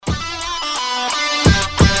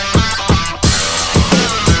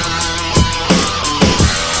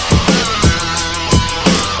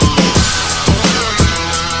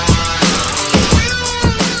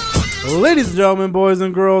Ladies and gentlemen, boys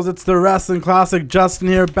and girls, it's the Wrestling Classic. Justin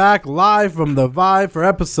here, back live from the Vive for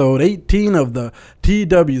episode 18 of the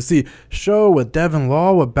TWC show with Devon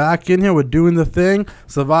Law. We're back in here. We're doing the thing.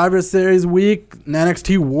 Survivor Series week,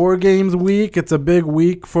 NXT Wargames week. It's a big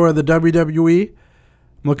week for the WWE. I'm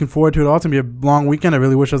looking forward to it all. It's going to be a long weekend. I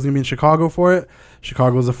really wish I was going to be in Chicago for it.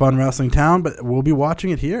 Chicago's a fun wrestling town, but we'll be watching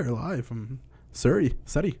it here live from Surrey.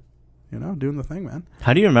 You know, doing the thing, man.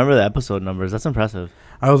 How do you remember the episode numbers? That's impressive.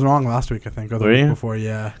 I was wrong last week, I think, or the week before,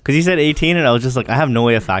 yeah. Because you said 18, and I was just like, I have no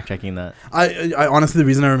way of fact-checking that. I honestly, the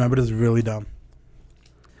reason I remembered is really dumb.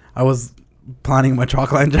 I was planning my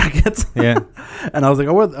chalk line jackets. Yeah. And I was like,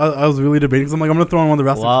 I was really debating, because I'm like, I'm going to throw on one of the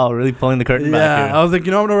wrestling. Wow, really pulling the curtain back here. Yeah, I was like,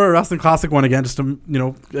 you know, I'm going to wear a Wrestling Classic one again, just to, you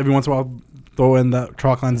know, every once in a while throw in that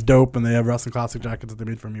chalk line's dope, and they have Wrestling Classic jackets that they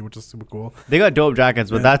made for me, which is super cool. They got dope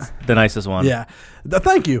jackets, but that's the nicest one. Yeah.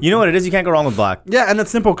 Thank you. You know what it is? You can't go wrong with black. Yeah, and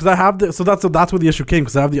it's simple, because I have the, so that's where the issue came,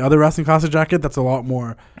 because I have the other Wrestling Classic jacket that's a lot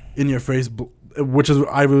more in your face, which is,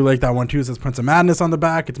 I really like that one too. It says Prince of Madness on the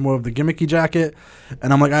back. It's more of the gimmicky jacket,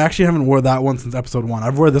 and I'm like, I actually haven't wore that one since episode 1.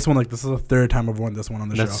 I've worn this one, like, this is the third time I've worn this one on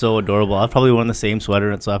the show. That's so adorable. I've probably worn the same sweater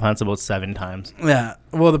and sweatpants about 7 times. Yeah,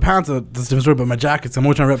 well, the pants are this different story, but my jackets, I'm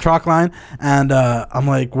always trying to rep chalk line, and I'm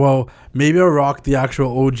like, well, maybe I'll rock the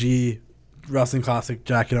actual OG Wrestling Classic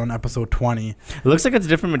jacket on episode 20. It looks like it's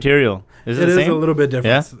different material. Is it the same? It is a little bit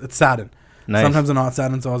different. Yeah? It's satin. Nice. Sometimes they're not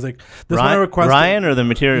satin, so I was like, this one I requested. Ryan or the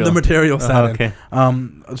material? The material satin. Okay.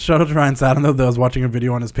 Shout out to Ryan Satin, though. I was watching a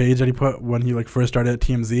video on his page that he put when he first started at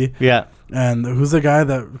TMZ. Yeah. And who's the guy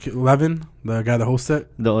Levin, the guy that hosts it?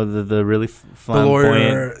 The really flamboyant. The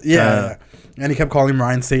lawyer. Yeah. And he kept calling him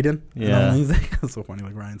Ryan Satan. Yeah. He's like, that's so funny,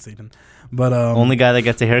 like Ryan Satan. But only guy that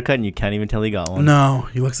gets a haircut and you can't even tell he got one. No,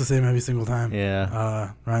 he looks the same every single time.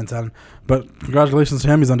 Yeah. Ryan Satin. But congratulations to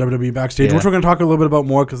him. He's on WWE Backstage, which we're going to talk a little bit about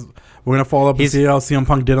more, because we're going to follow up and see how CM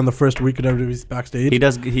Punk did on the first week of WWE Backstage. He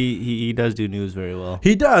does. He does do news very well.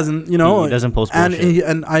 He does, and you know, he doesn't post bullshit.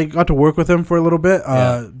 And I got to work with him for a little bit.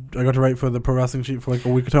 I got to write for the Pro Wrestling Sheet for like a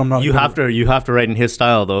week or two. You have to write in his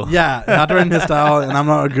style though. Yeah, I have to write in his style, and I'm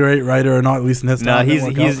not a great writer, or not at least in his style.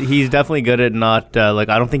 No, he's definitely good at not like,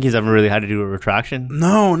 I don't think he's ever really had to do a retraction.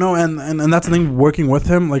 No, and that's the thing, working with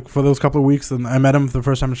him like for those couple of weeks, and I met him for the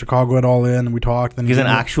first time in Chicago at All In, and we talked. And he's an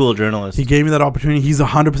actual journalist. He gave me that opportunity. He's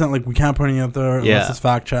 100% like, we can't put anything out there unless it's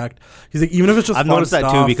fact checked. He's like, even if it's just I've fun noticed that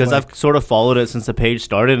stuff, too, because I've sort of followed it since the page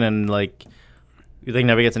started, and like, you think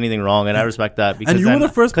never gets anything wrong, and I respect that, because and you were the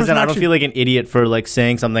first person, because then I don't feel like an idiot for like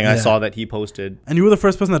saying something I saw that he posted. And you were the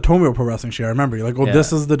first person that told me about Pro Wrestling Sheet. I remember you're like,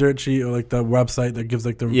 this is the dirt sheet, or like the website that gives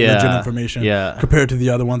like the legit information compared to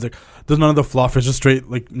the other ones. Like, there's none of the fluff. It's just straight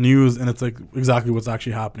like news, and it's like exactly what's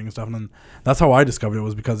actually happening and stuff. And then that's how I discovered it,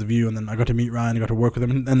 was because of you. And then I got to meet Ryan, I got to work with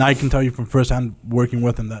him, and I can tell you from firsthand working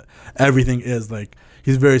with him that everything is like,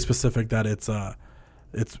 he's very specific that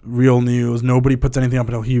it's real news. Nobody puts anything up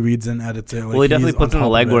until he reads and edits it. Like, well, he definitely puts in the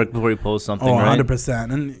legwork before he posts something. Oh,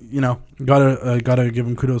 100%. And you know, gotta give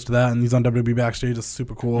him kudos to that. And he's on WWE Backstage. It's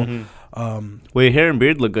super cool. Well, your hair and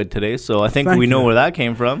beard look good today, so I think we know where that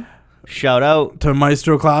came from. Shout out to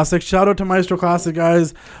Maestro Classic. Shout out to Maestro Classic,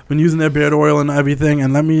 guys. Been using their beard oil and everything.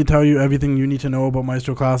 And let me tell you everything you need to know about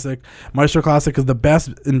Maestro Classic. Maestro Classic is the best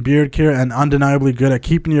in beard care and undeniably good at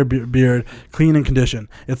keeping your beard clean and conditioned.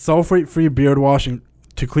 It's sulfate-free beard washing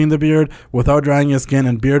to clean the beard without drying your skin,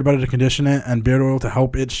 and beard butter to condition it, and beard oil to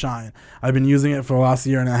help it shine. I've been using it for the last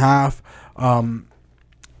year and a half.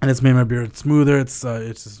 And it's made my beard smoother. It's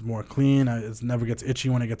just more clean. It never gets itchy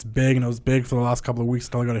when it gets big. And it was big for the last couple of weeks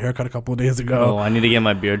until I got a haircut a couple of days ago. Oh, I need to get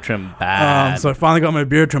my beard trimmed bad. So I finally got my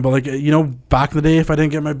beard trimmed. But like, you know, back in the day, if I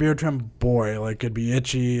didn't get my beard trimmed, boy, like, it'd be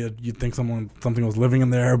itchy. You'd think something was living in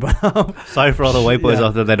there. But sorry for all the white boys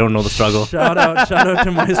out there that don't know the struggle. Shout out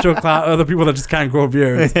to Maestro Classic, the people that just can't grow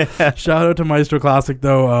beards. Shout out to Maestro Classic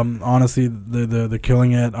though. Honestly, they're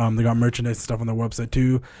killing it. They got merchandise and stuff on their website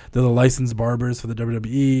too. They're the licensed barbers for the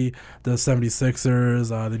WWE. The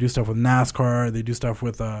 76ers, they do stuff with NASCAR, they do stuff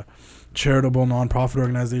with charitable nonprofit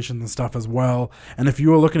organizations and stuff as well. And if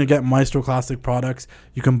you are looking to get Maestro Classic products,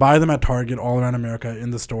 you can buy them at Target all around America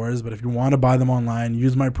in the stores, but if you want to buy them online,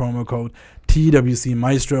 use my promo code TWC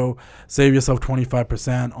Maestro. Save yourself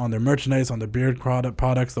 25% on their merchandise, on their beard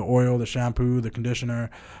products, the oil, the shampoo, the conditioner,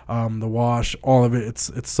 the wash, all of it.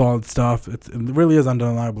 It's solid stuff. It really is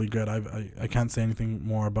undeniably good. I can't say anything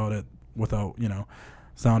more about it without, you know,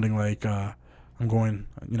 sounding like I'm going,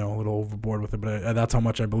 you know, a little overboard with it, but that's how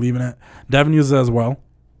much I believe in it. Devon uses it as well.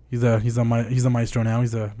 He's a maestro now.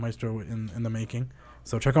 He's a maestro in the making.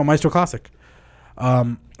 So check out Maestro Classic.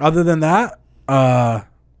 Other than that,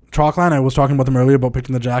 Chalkline, I was talking about them earlier about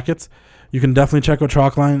picking the jackets. You can definitely check out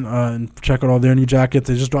Chalkline and check out all their new jackets.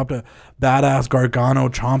 They just dropped a badass Gargano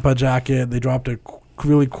Ciampa jacket. They dropped a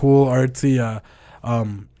really cool, artsy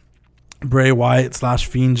Bray Wyatt /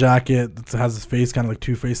 Fiend jacket that has his face kind of like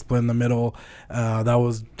two-face split in the middle. That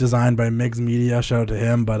was designed by Migs Media. Shout out to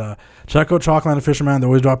him. But check out Chalkline Official, man. They're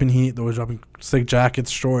always dropping heat. They're always dropping sick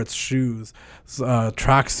jackets, shorts, shoes,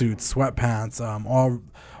 tracksuits, sweatpants,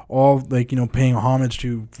 all like, you know, paying homage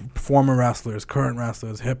to former wrestlers, current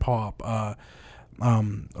wrestlers, hip-hop, a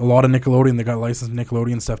lot of Nickelodeon. They got licensed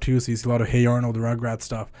Nickelodeon stuff too, so you see a lot of Hey Arnold, the Rugrats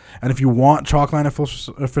stuff. And if you want Chalkline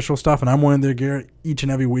official stuff, and I'm wearing their gear each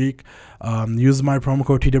and every week, use my promo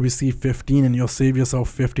code TWC15 and you'll save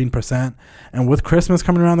yourself 15%. And with Christmas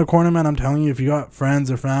coming around the corner, man, I'm telling you, if you got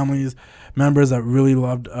friends or families, members that really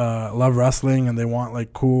love wrestling and they want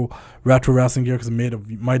like cool retro wrestling gear because they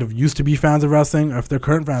might have used to be fans of wrestling, or if they're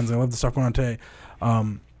current fans, they love the stuff going on today.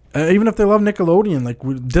 Even if they love Nickelodeon,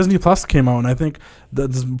 like Disney Plus came out, and I think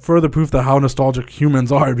that's further proof that how nostalgic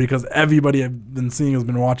humans are, because everybody I've been seeing has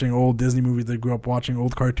been watching old Disney movies. They grew up watching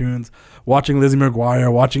old cartoons, watching Lizzie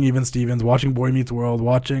McGuire, watching Even Stevens, watching Boy Meets World,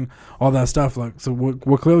 watching all that stuff. Like, so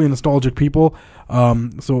we're clearly nostalgic people.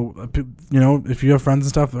 So you know, if you have friends and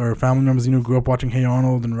stuff or family members, you know, grew up watching Hey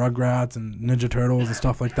Arnold and Rugrats and Ninja Turtles and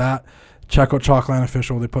stuff like that, check out Chalkline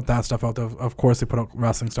Official. They put that stuff out there. Of course, they put out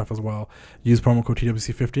wrestling stuff as well. Use promo code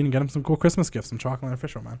TWC15 and get them some cool Christmas gifts from Chalkline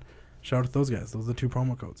Official, man. Shout out to those guys. Those are the 2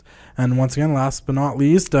 promo codes. And once again, last but not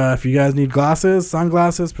least, if you guys need glasses,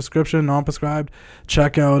 sunglasses, prescription, non-prescribed,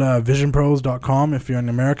 check out visionpros.com if you're in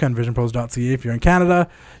America, and visionpros.ca if you're in Canada.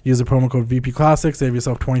 Use the promo code VPClassic. Save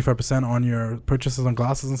yourself 25% on your purchases on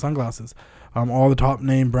glasses and sunglasses. All the top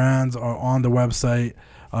name brands are on the website.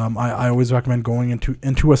 I always recommend going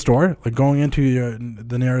into a store, like going into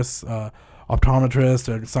the nearest optometrist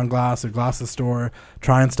or sunglass or glasses store,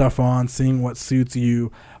 trying stuff on, seeing what suits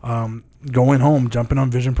you, going home, jumping on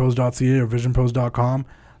visionpros.ca or visionpros.com,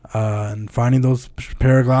 and finding those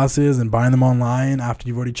pair of glasses and buying them online after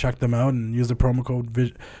you've already checked them out, and use the promo code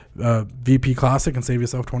VP Classic and save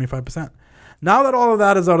yourself 25%. Now that all of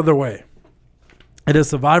that is out of the way, it is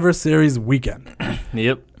Survivor Series weekend.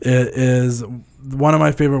 Yep. It is one of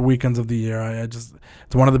my favorite weekends of the year. It's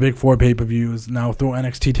one of the big 4 pay-per-views. Now throw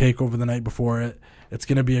NXT TakeOver the night before it. It's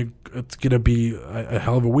gonna be a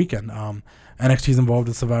hell of a weekend. NXT's involved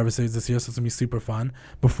in Survivor Series this year, so it's gonna be super fun.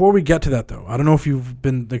 Before we get to that, though, I don't know if you've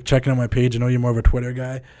been like checking out my page. I know you're more of a Twitter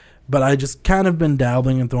guy, but I just kind of been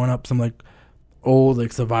dabbling and throwing up some like old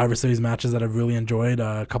like Survivor Series matches that I've really enjoyed.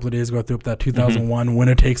 A couple of days ago, I threw up that 2001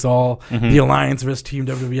 winner takes all, the Alliance versus Team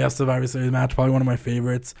WWF Survivor Series match. Probably one of my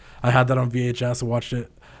favorites. I had that on VHS. I watched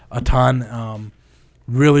it a ton.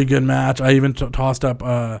 Really good match. I even tossed up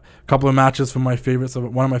a couple of matches from one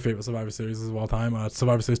of my favorite Survivor Series of all time,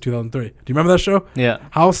 Survivor Series 2003. Do you remember that show? Yeah.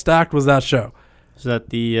 How stacked was that show? Is that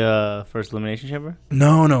the first Elimination Chamber?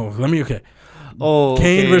 No. Okay. Oh,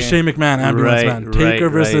 Kane versus Shane McMahon, Ambulance Man. Taker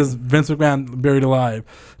versus Vince McMahon, Buried Alive.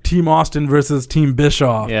 Team Austin versus Team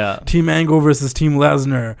Bischoff. Yeah. Team Angle versus Team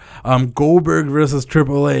Lesnar. Goldberg versus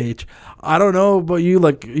Triple H. I don't know about you,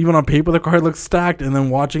 like even on paper the card looks stacked, and then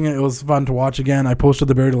watching it was fun to watch again. I posted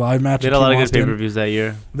the Buried Alive match. They had a lot of good pay-per-views that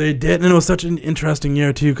year. They did, and it was such an interesting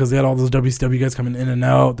year too, because they had all those WCW guys coming in and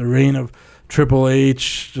out. The reign of Triple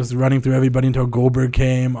H just running through everybody until Goldberg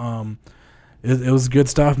came. It was good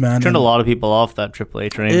stuff, man. Turned a lot of people off, that Triple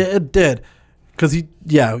H reign. It did. Because think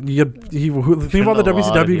about the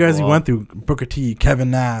WCW guys he went through: Booker T, Kevin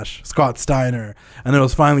Nash, Scott Steiner, and then it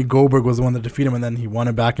was finally Goldberg was the one that defeated him, and then he won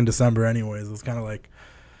it back in December anyways. It was kind of like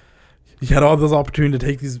he had all those opportunities to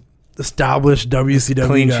take these established WCW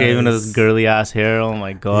clean guys. shaven with his girly ass hair. Oh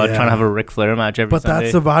my god, trying to have a Ric Flair match every Sunday.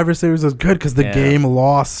 That Survivor Series was good because the game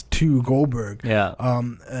lost to Goldberg. Yeah.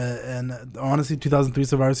 And honestly, 2003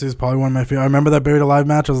 Survivor Series is probably one of my favorite. I remember that Buried Alive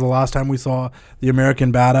match. It was the last time we saw the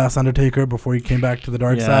American Badass Undertaker before he came back to the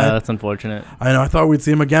dark side. Yeah, that's unfortunate. I know. I thought we'd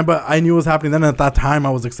see him again, but I knew it was happening then. And at that time,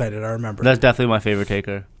 I was excited. I remember. That's definitely my favorite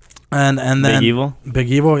Taker. And then Big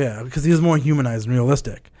Evil, yeah, because he was more humanized and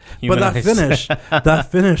realistic. But that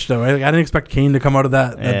finish though, right? Like, I didn't expect Kane to come out of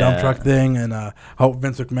that dump truck thing and help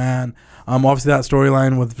Vince McMahon. Obviously that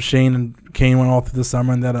storyline with Shane and Kane went all through the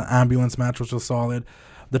summer, and that ambulance match was just solid.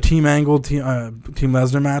 The Team Angle, Team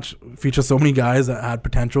Lesnar match features so many guys that had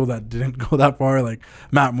potential that didn't go that far. Like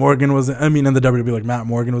Matt Morgan was, in the WWE, like Matt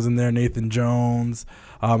Morgan was in there, Nathan Jones.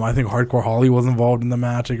 I think Hardcore Holly was involved in the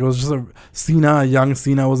match. Like, it was just a young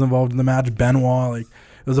Cena was involved in the match. Benoit, like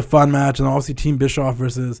it was a fun match. And obviously Team Bischoff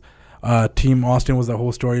versus Team Austin was the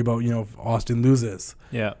whole story about, if Austin loses.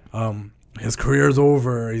 Yeah. his career's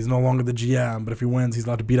over. He's no longer the GM, but if he wins, he's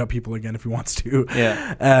allowed to beat up people again if he wants to.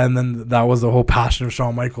 Yeah. And then that was the whole passion of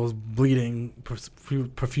Shawn Michaels, bleeding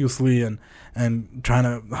profusely and trying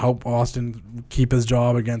to help Austin keep his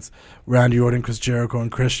job against Randy Orton, Chris Jericho,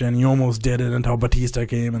 and Christian. He almost did it until Batista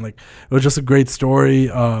came, and like it was just a great story.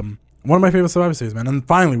 One of my favorite Survivor Series, man. And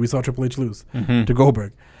finally, we saw Triple H lose to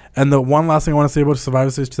Goldberg. And the one last thing I want to say about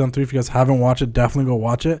Survivor Series 2003, if you guys haven't watched it, definitely go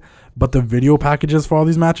watch it. But the video packages for all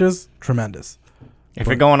these matches, tremendous. If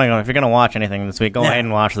you're gonna watch anything this week, go ahead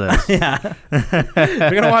and watch this. Yeah. If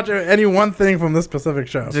you're gonna watch any one thing from this specific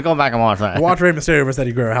show, just go back and watch that. Watch Rey Mysterio versus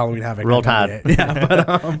Eddie Guerrero Halloween Havoc. Roll Tide.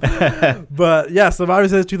 Yeah, but yeah, Survivor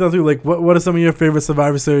Series 2003. Like, what are some of your favorite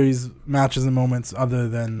Survivor Series matches and moments other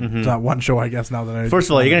than that one show? I guess now that I first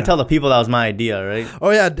of all, you're gonna tell the people that was my idea, right?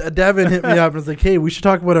 Oh yeah, Devon hit me up and was like, "Hey, we should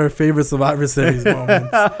talk about our favorite Survivor Series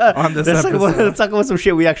moments on this episode." Let's talk about some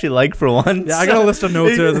shit we actually like for once. Yeah, I got a list of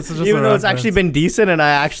notes here. This is just even though it's actually been decent, and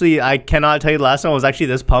I cannot tell you the last time I was actually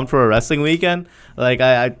this pumped for a wrestling weekend. Like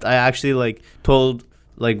I actually like told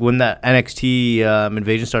like when that NXT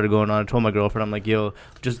invasion started going on, I told my girlfriend, I'm like, yo,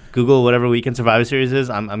 just Google whatever weekend Survivor Series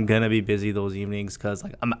is. I'm gonna be busy those evenings because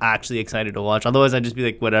like I'm actually excited to watch. Otherwise, I'd just be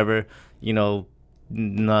like whatever,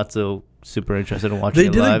 not so super interested in watching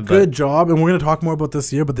it live. They did a good job, and we're going to talk more about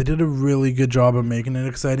this year, but they did a really good job of making it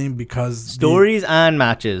exciting because stories and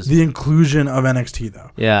matches. The inclusion of NXT,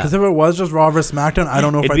 though. Yeah. Because if it was just Raw vs. SmackDown, I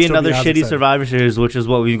don't know if it'd be another shitty Survivor Series, which is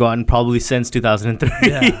what we've gotten probably since 2003.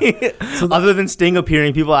 Yeah. So other than Sting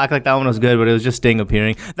appearing, people act like that one was good, but it was just Sting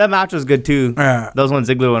appearing. That match was good, too. Yeah. That was when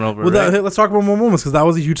Ziggler went over, right? Let's talk about more moments, because that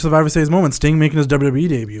was a huge Survivor Series moment. Sting making his WWE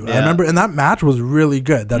debut. Yeah. I remember, and that match was really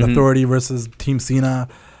good. That Authority versus Team Cena.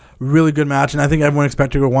 Really good match, and I think everyone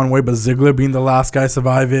expected to go one way, but Ziggler being the last guy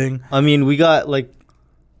surviving. I mean, we got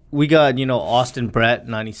Austin Brett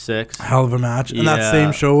 96, hell of a match. And that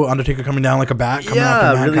same show, Undertaker coming down like a bat.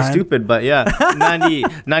 Really stupid, but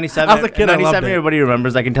 97. As a kid, 97, everybody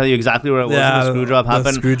remembers. I can tell you exactly where it was when the screw job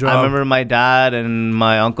happened. I remember my dad and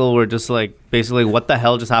my uncle were just like, basically, what the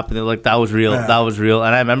hell just happened? They're like, that was real. Yeah. That was real.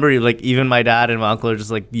 And I remember, like, even my dad and my uncle are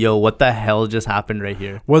just like, yo, what the hell just happened right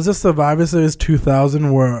here? Was this Survivor Series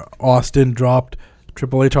 2000 where Austin dropped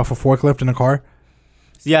Triple H off a forklift in a car?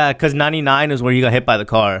 Yeah, because 99 is where he got hit by the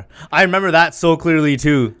car. I remember that so clearly,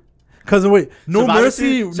 too. Because, wait, Survivor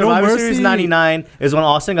Series 99 is when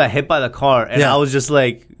Austin got hit by the car. And I was just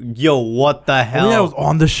like, yo, what the hell? Yeah, I was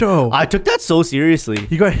on the show. I took that so seriously.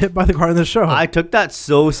 He got hit by the car in the show. I took that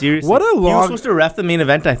so seriously. What a long... He was supposed to ref the main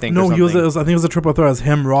event, I think. No, I think it was a triple threat. It was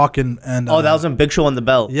him, Rock, and that was when Big Show won the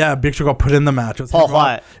belt. Yeah, Big Show got put in the match. It was Paul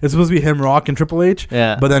Wyatt. It's supposed to be him, Rock, and Triple H.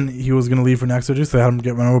 Yeah. But then he was going to leave for next surgery, so they had him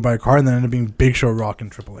get run over by a car, and then it ended up being Big Show, Rock,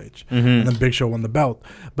 and Triple H. And then Big Show won the belt.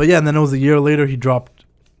 But yeah, and then it was a year later he dropped...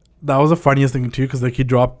 That was the funniest thing, too, because like he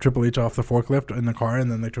dropped Triple H off the forklift in the car,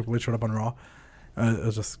 and then like Triple H showed up on Raw. It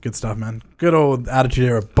was just good stuff, man. Good old Attitude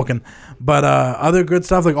Era booking. But other good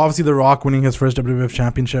stuff, like obviously The Rock winning his first WWF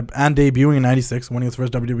Championship and debuting in 96, winning his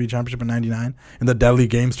first WWE Championship in 99 in the Deadly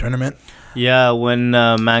Games tournament. Yeah, when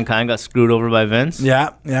Mankind got screwed over by Vince.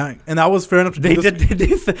 Yeah. And that was fair enough.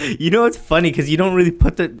 You know, it's funny because you don't really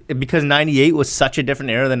put because 98 was such a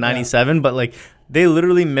different era than 97, but like they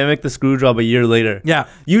literally mimicked the screw job a year later. Yeah.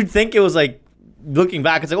 You'd think it was like, looking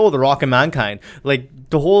back, it's like, oh, The Rock and Mankind. Like,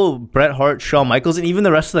 the whole Bret Hart, Shawn Michaels, and even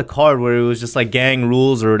the rest of the card where it was just, like, gang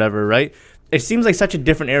rules or whatever, right? It seems like such a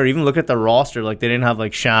different era. Even look at the roster. Like, they didn't have,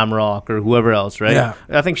 like, Shamrock or whoever else, right? Yeah.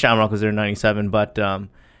 I think Shamrock was there in 97, but...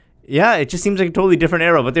 yeah, it just seems like a totally different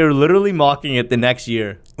era, but they were literally mocking it the next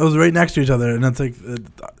year. It was right next to each other, and it's like,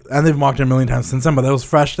 and they've mocked it a million times since then, but that was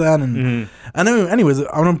fresh then. And anyways,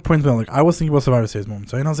 I want to point out, like, I was thinking about Survivor Series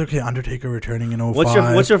moments, right? And I was like, okay, Undertaker returning in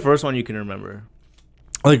 05. What's your first one you can remember?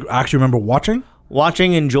 Like, actually remember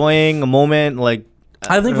watching, enjoying a moment, like.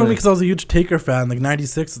 I think for me, because I was a huge Taker fan, like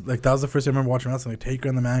 96, like that was the first time I remember watching wrestling, like Taker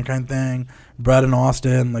and the Mankind thing, Brett and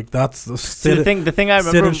Austin, like that's the thing I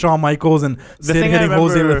remember. Sid and Shawn Michaels and Sid hitting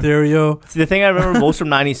Jose Lothario. The thing I remember most from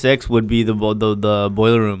 96 would be the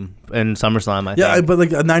Boiler Room in SummerSlam, I think. Yeah, but like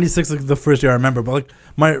 96, like the first year I remember, but like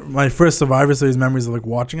my first Survivor Series memories of like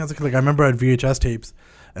watching, I was like I remember I had VHS tapes,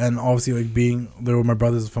 and obviously like being there with my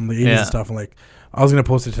brothers from the 80s and stuff, and like I was gonna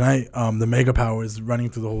post it tonight. The Mega Powers running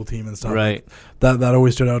through the whole team and stuff. Right. Like, that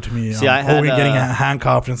always stood out to me. See, I had Hogan getting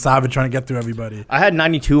handcuffed and Savage trying to get through everybody. I had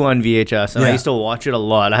 92 on VHS, and I used to watch it a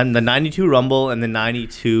lot. I had the 92 Rumble and the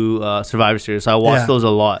 92 Survivor Series, so I watched those a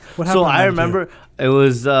lot. So I remember it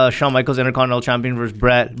was Shawn Michaels Intercontinental Champion versus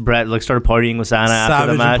Brett. Brett like started partying with Santa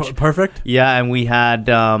after the match. And Perfect. Yeah, and we had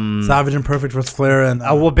Savage and Perfect versus Flair and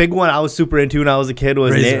a big one I was super into when I was a kid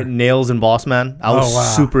was Nails and Bossman. I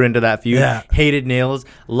was super into that feud. Yeah. Hated Inch Nails.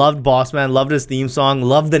 Loved Bossman. Loved his theme song.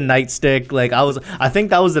 Loved the Nightstick. Like I think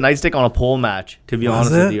that was the Nightstick on a pole match. To be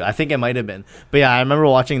honest with you, I think it might have been. But yeah, I remember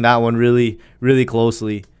watching that one really, really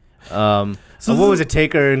closely. So what was it?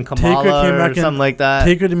 Taker and Kamala came back or something like that.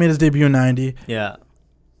 Taker made his debut in '90. Yeah.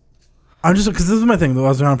 I'm just because this is my thing. Though I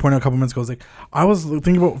was trying to point out a couple minutes ago. Like I was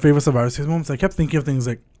thinking about favorite Survivor Series moments. I kept thinking of things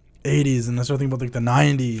like 80s, and I started thinking about like the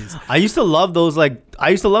 90s. I used to love those. Like I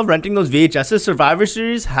used to love renting those VHSs. Survivor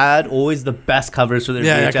Series had always the best covers for their VHSs.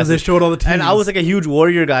 Yeah, because they showed all the teams. And I was like a huge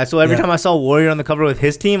Warrior guy, so every time I saw Warrior on the cover with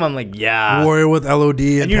his team, I'm like, yeah, Warrior with LOD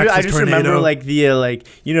and Texas I just Tornado. remember like the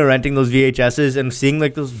renting those VHSs and seeing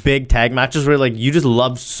like those big tag matches where like you just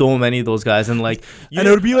loved so many of those guys, and like it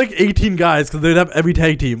would be like 18 guys because they'd have every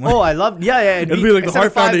tag team. Like, I loved it'd be like the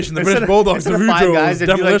Hart Foundation, the British Bulldogs, the Rougeos, guys,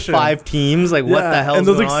 Demolition. Be like 5 teams. Like what the hell? And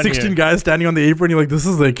those like 16 guys standing on the apron. You're like, this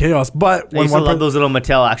is like chaos. But I used to love those little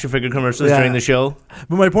Mattel action figure commercials during the show.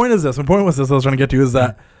 But my point was this. I was trying to get to is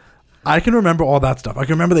that I can remember all that stuff. I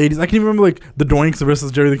can remember the 80s. I can even remember like the Doinks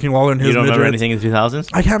versus Jerry the King Lawler and his. You don't remember midgets. anything in the 2000s?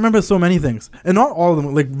 I can't remember so many things, and not all of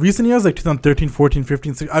them. Like recent years, like 2013, 14,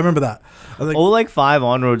 15, 16, I remember that. Like 5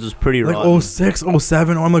 onwards was pretty like rotten. 06,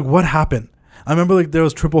 07. I'm like, what happened? I remember like there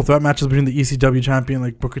was triple threat matches between the ECW champion,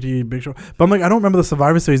 like Booker T, Big Show. But I'm like, I don't remember the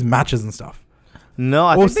Survivor Series matches and stuff. No,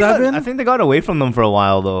 I think they got away from them for a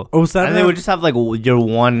while though. 07, and they would just have like your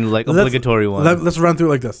one like obligatory one. Let's run through it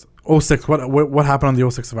like this. 06. What happened on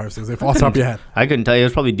the 06 Survivor Series? Like off the top of your head. I couldn't tell you. It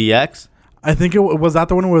was probably DX. I think it was that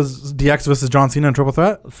the one. It was DX versus John Cena in triple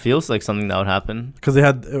threat. Feels like something that would happen because they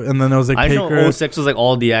had, and then it was like Taker. I know 06 was like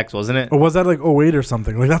all DX, wasn't it? Or was that like 08 or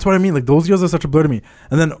something? Like that's what I mean. Like those years are such a blur to me.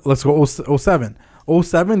 And then let's go 07.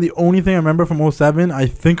 07. The only thing I remember from 07, I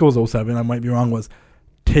think it was 07. I might be wrong. Was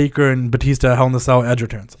Taker and Batista Hell in the Cell Edge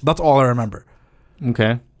returns. That's all I remember.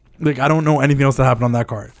 Okay. Like I don't know anything else that happened on that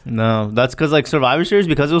card. No, that's because like Survivor Series,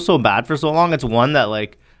 because it was so bad for so long. It's one that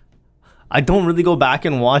like I don't really go back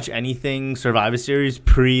and watch anything Survivor Series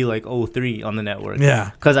pre like 03 on the network.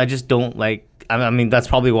 Yeah. Because I just don't like. I mean that's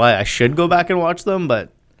probably why I should go back and watch them,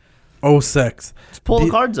 but. 06. Just pull the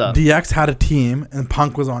cards up. DX had a team, and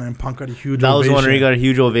Punk was on it, and Punk got a huge ovation. That was one where he got a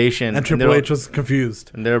huge ovation. And Triple H was confused.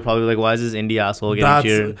 And they were probably like, why is this indie asshole getting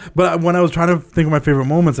cheered? But when I was trying to think of my favorite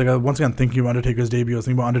moments, like once again thinking about Undertaker's debut, I was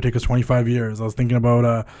thinking about Undertaker's 25 years. I was thinking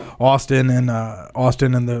about Austin and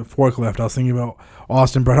the forklift. I was thinking about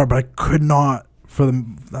Austin, Bret Hart, but I could not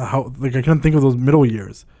I couldn't think of those middle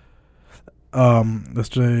years.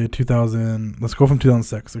 Let's say 2000. Let's go from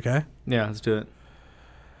 2006, okay? Yeah, let's do it.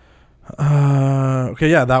 Okay,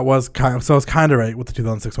 yeah, that was kind of, so I was kind of right with the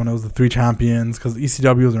 2006 one. It was the 3 champions because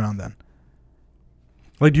ECW was around then.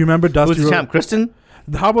 Like, do you remember Dusty? Who's the champ? Kristen?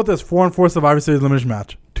 How about this 4-on-4 Survivor Series elimination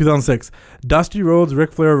match, 2006? Dusty Rhodes,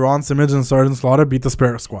 Ric Flair, Ron Simmons, and Sergeant Slaughter beat the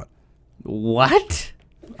Spirit Squad. What?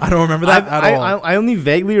 I don't remember that at all. I only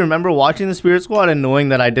vaguely remember watching the Spirit Squad and knowing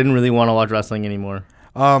that I didn't really want to watch wrestling anymore.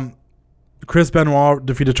 Chris Benoit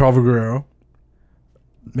defeated Chavo Guerrero.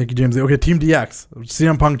 Mickey James. Okay, Team DX.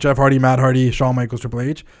 CM Punk, Jeff Hardy, Matt Hardy, Shawn Michaels, Triple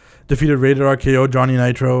H. Defeated Rated RKO, Johnny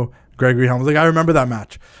Nitro, Gregory Helms. Like, I remember that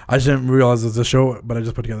match. I just didn't realize it was a show, but I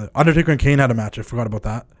just put together. Undertaker and Kane had a match. I forgot about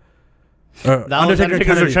that. That was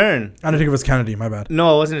Undertaker's return. Undertaker was Kennedy, my bad.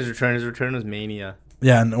 No, it wasn't his return. His return was Mania.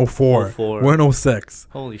 Yeah, in 04. We're in 06.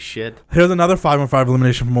 Holy shit. Here's another 5-on-5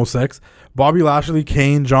 elimination from 06. Bobby Lashley,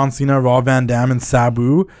 Kane, John Cena, Rob Van Dam, and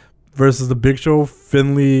Sabu versus The Big Show,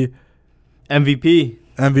 Finley. MVP.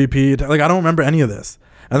 Like, I don't remember any of this.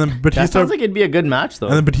 And then Batista. That sounds like it'd be a good match, though.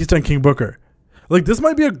 And then Batista and King Booker. Like, this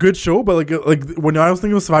might be a good show, but like when I was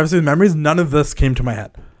thinking of Survivor Series memories, none of this came to my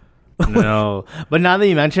head. No, but now that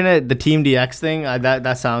you mention it, the Team DX thing,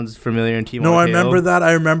 that sounds familiar in Team. No, I remember that.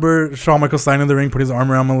 I remember Shawn Michaels sliding in the ring, putting his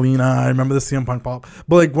arm around Melina. I remember the CM Punk pop.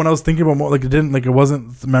 But like when I was thinking about more, like it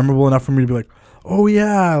wasn't memorable enough for me to be like, oh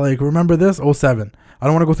yeah, like remember this 07. I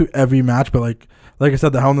don't want to go through every match, but like I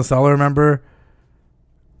said, the Hell in the Cell. I remember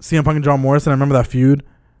CM Punk and John Morrison. I remember that feud.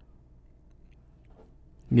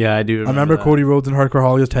 Yeah, I do. I remember that. Cody Rhodes and Hardcore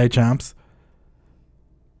Holly as tag champs.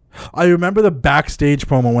 I remember the backstage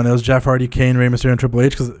promo when it was Jeff Hardy, Kane, Rey Mysterio, and Triple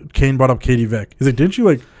H because Kane brought up Katie Vick. He's like, didn't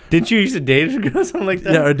you used to date her or something like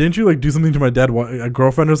that? Yeah, or didn't you do something to my dead a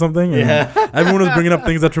girlfriend or something? And yeah. Everyone was bringing up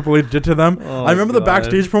things that Triple H did to them. Oh, I remember the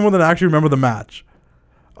backstage promo, then I actually remember the match.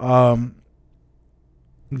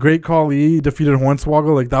 Great Khali defeated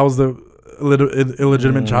Hornswoggle. Like, that was the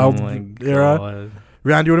illegitimate child era. God.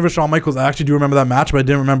 Randy Orton versus Shawn Michaels. I actually do remember that match, but I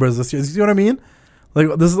didn't remember as this year. You see what I mean?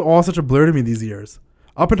 Like, this is all such a blur to me these years.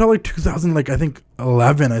 Up until like 2000, I think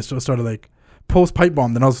 11, I started like post Pipe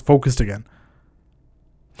Bomb. Then I was focused again.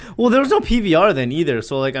 Well, there was no PVR then either.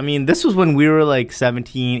 So, like, I mean, this was when we were, like,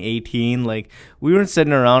 17, 18. Like, we weren't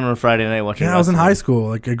sitting around on a Friday night watching Yeah, I was in high school.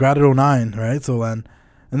 Like, I graduated 2009, right? So then,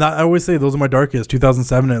 and that, I always say those are my dark years,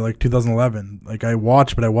 2007 and, like, 2011. Like, I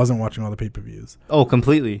watched, but I wasn't watching all the pay-per-views. Oh,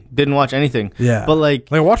 completely. Didn't watch anything. Yeah. But, like...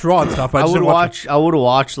 I watched Raw and stuff, but I would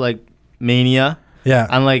watch, like, Mania. Yeah.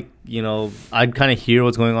 And, like, you know, I'd kind of hear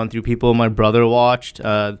what's going on through people. My brother watched.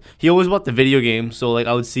 He always bought the video game, so, like,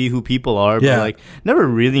 I would see who people are. But, like, never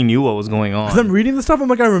really knew what was going on. Because I'm reading the stuff, I'm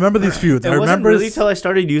like, I remember these feuds. It wasn't really till I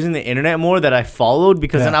started using the internet more that I followed,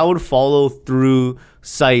 because then I would follow through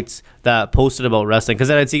sites that posted about wrestling. Because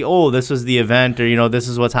then I'd see, oh, this was the event, or, you know, this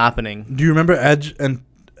is what's happening. Do you remember Edge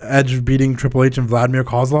beating Triple H and Vladimir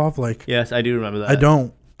Kozlov? Like, yes, I do remember that. I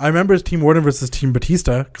don't. I remember it's Team Orton versus Team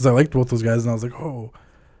Batista, because I liked both those guys, and I was like, oh.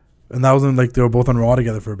 And that was when, like, they were both on Raw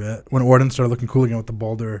together for a bit. When Orton started looking cool again with the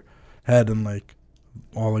balder head and, like,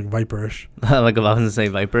 all, like, viperish. Like, if I was to say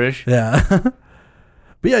viperish? Yeah. But,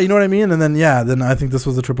 yeah, you know what I mean? And then, then I think this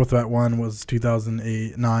was the Triple Threat one, was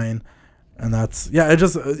 2008, 9. And that's, it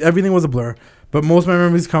just, everything was a blur. But most of my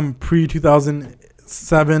memories come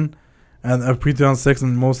pre-2007 and pre-2006,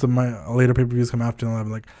 and most of my later pay-per-views come after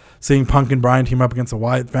 2011. Like, seeing Punk and Bryan team up against the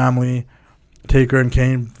Wyatt family, Taker and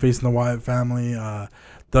Kane facing the Wyatt family,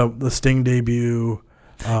 the Sting debut.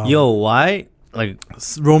 Why? Like,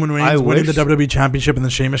 Roman Reigns winning the WWE Championship and then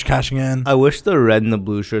Sheamus cashing in. I wish the red and the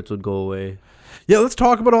blue shirts would go away. Yeah, let's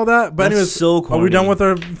talk about all that. But anyways, so corny. Are we done with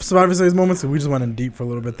our Survivor Series moments? We just went in deep for a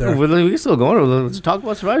little bit there. We can still go on. Let's talk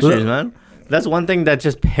about Survivor Series, man. That's one thing that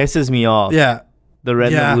just pisses me off. Yeah. The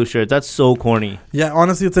red and the blue shirts. That's so corny. Yeah,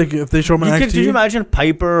 honestly, it's like if they show them on NXT. Could you imagine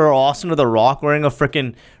Piper or Austin or The Rock wearing a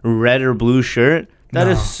freaking red or blue shirt? That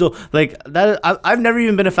is so, like, that. I've never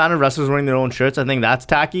even been a fan of wrestlers wearing their own shirts. I think that's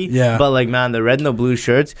tacky. Yeah. But, like, man, the red and the blue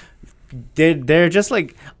shirts, they're just,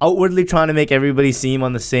 like, outwardly trying to make everybody seem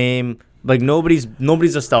on the same... Like, nobody's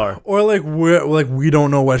a star. Or, like, we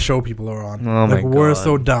don't know what show people are on. Oh, my God. We're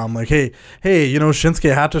so dumb. Like, hey, you know,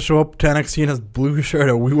 Shinsuke had to show up to NXT in his blue shirt,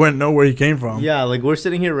 and we wouldn't know where he came from. Yeah, like, we're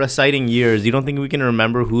sitting here reciting years. You don't think we can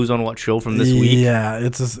remember who's on what show from this week? Yeah,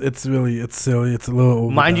 it's silly. It's a little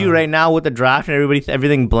overdone. Mind you, right now, with the draft and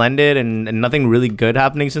everything blended and nothing really good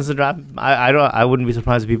happening since the draft, I wouldn't be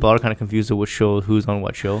surprised if people are kind of confused with who's on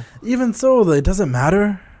what show. Even so, it doesn't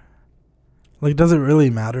matter. Like, does it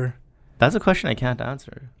really matter? That's a question I can't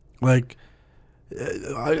answer. Like,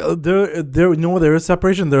 there is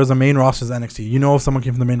separation. There is a main roster as NXT. You know, if someone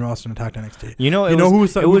came from the main roster and attacked NXT.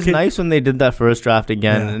 It was nice when they did that first draft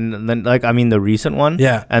again, and then, like, I mean, the recent one.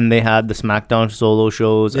 Yeah. And they had the SmackDown solo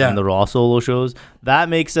shows and the Raw solo shows. That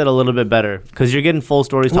makes it a little bit better because you're getting full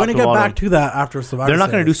stories. We're gonna get back to that after Survivor. They're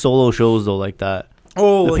not gonna do solo shows though like that.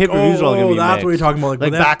 Oh, the pay-per-views are all gonna be that's mixed. what you're talking about.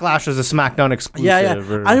 Like Backlash is a SmackDown exclusive.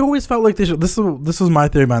 Yeah. I always felt like they should. This was my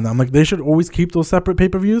theory behind that. I'm like, they should always keep those separate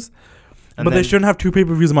pay-per-views, but they shouldn't have 2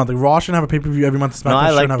 pay-per-views a month. Like, Raw shouldn't have a pay-per-view every month. No,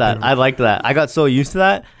 I like that. I liked that. I got so used to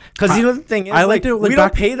that. Because, you know, the thing is, we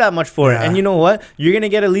don't pay that much for it. And you know what? You're going to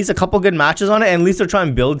get at least a couple good matches on it, and at least they're trying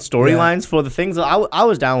to build storylines for the things. I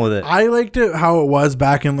was down with it. I liked it how it was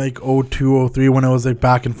back in, like, 02, 03, when it was, like,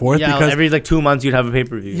 back and forth. Yeah, because every, like, 2 months you'd have a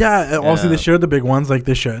pay-per-view. Yeah, obviously they shared the big ones, like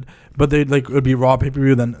they should. But they, like, it would be Raw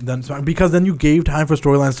pay-per-view, then because then you gave time for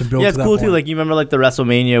storylines to build. Yeah, it's cool, too. Like, you remember, like, the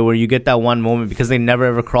WrestleMania where you get that one moment because they never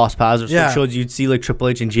ever cross paths. Or so it shows you'd see, like, Triple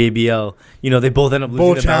H and JBL. You know, they both end up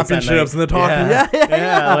losing both championships and they're talking.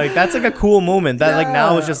 Yeah. Like, that's, like, a cool moment. That, like,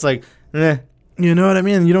 now it's just, like, eh. You know what I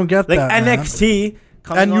mean? You don't get like, that, NXT.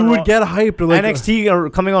 And you would get hyped. Like, NXT are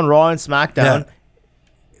coming on Raw and SmackDown. Yeah.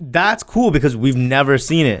 That's cool because we've never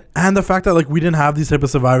seen it. And the fact that, like, we didn't have these type of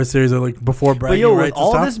Survivor Series or, like, before bragging rights. With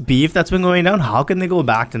all this beef that's been going down, how can they go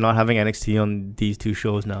back to not having NXT on these 2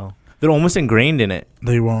 shows now? They're almost ingrained in it.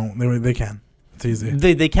 They won't. They can. It's easy.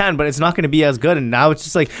 They can, but it's not going to be as good. And now it's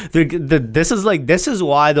just like this is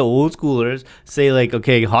why the old schoolers say, like,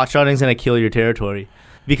 okay, hot shotting's going to kill your territory,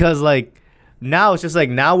 because, like, now it's just like,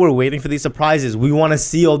 now we're waiting for these surprises. We want to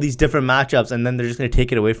see all these different matchups, and then they're just going to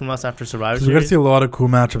take it away from us after Survivor Series. We're going to see a lot of cool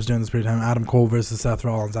matchups during this period of time. Adam Cole versus Seth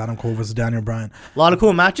Rollins. Adam Cole versus Daniel Bryan. A lot of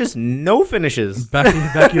cool matches, no finishes.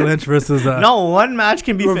 Becky Lynch versus... no, one match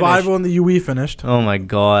can be Revival finished. in the UE finished. Oh, my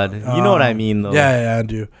God. You know what I mean, though. Yeah, I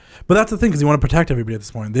do. But that's the thing, because you want to protect everybody at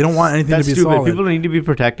this point. They don't want anything to be stupid. solid. People need to be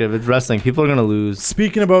protective. It's wrestling. People are going to lose.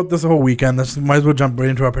 Speaking about this whole weekend, might as well jump right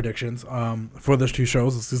into our predictions for those 2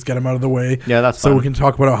 shows. Let's just get them out of the way. Yeah, that's fine. So we can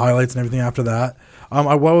talk about our highlights and everything after that. What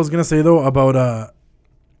I was going to say, though, about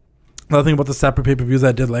another thing about the separate pay-per-views that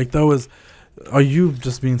I did like, though, is are you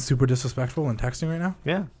just being super disrespectful and texting right now?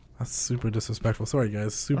 Yeah. That's super disrespectful. Sorry,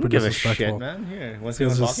 guys. Super I don't disrespectful. give a shit, man. Here, what's he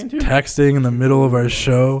talking to? Texting in the middle of our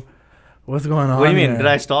show. What's going on? What do you mean? here? Did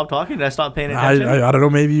I stop talking? Did I stop paying attention? I don't know.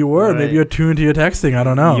 Maybe you were. Right. Maybe you're tuned to your texting. I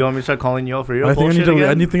don't know. You want me to start calling you out for your I think bullshit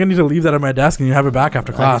again? I think I need to leave that at my desk and you have it back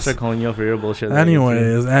after I class. start calling you out for your bullshit.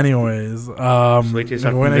 Anyways. Just wait till you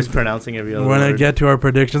start mispronouncing every other when word. I get to our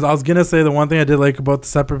predictions, I was gonna say the one thing I did like about the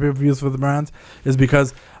separate pay-per-views for the brands is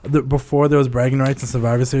because before there was bragging rights and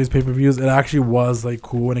Survivor Series pay-per-views, it actually was like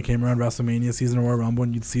cool when it came around WrestleMania season or Royal Rumble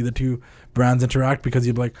and you'd see the two brands interact because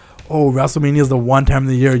you'd be like, oh, WrestleMania is the one time of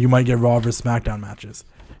the year you might get Raw versus SmackDown matches.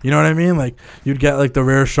 You know what I mean? Like you'd get like the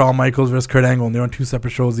rare Shawn Michaels versus Kurt Angle and they're on two separate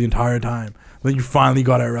shows the entire time. Then you finally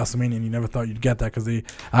got it at WrestleMania and you never thought you'd get that because they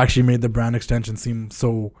actually made the brand extension seem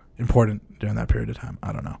so important during that period of time.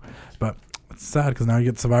 I don't know. But it's sad because now you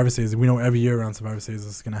get Survivor Series. We know every year around Survivor Series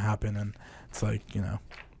this is going to happen and it's like, you know.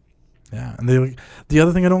 Yeah, and the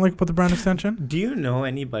other thing I don't like about the brand extension. Do you know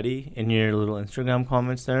anybody in your little Instagram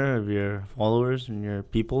comments there of your followers and your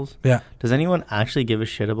peoples? Yeah. Does anyone actually give a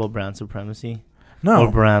shit about brand supremacy? No.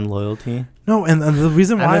 Or brand loyalty? No, and the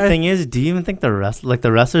reason why. And the thing is, do you even think the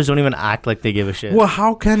wrestlers don't even act like they give a shit? Well,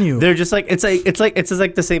 how can you? They're just like it's just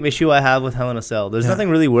like the same issue I have with Hell in a Cell. There's nothing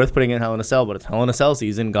really worth putting in Hell in a Cell, but it's Hell in a Cell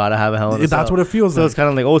season. Gotta have a Hell in a Cell. That's what it feels so like. It's kind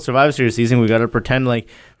of like, oh, Survivor Series season. We gotta pretend like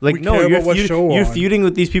no, you're feuding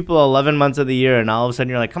with these people 11 months of the year, and all of a sudden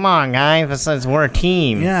you're like, come on, guys, we're a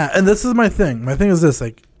team. Yeah, and this is my thing. My thing is this: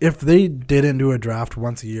 like, if they didn't do a draft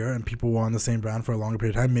once a year and people were on the same brand for a longer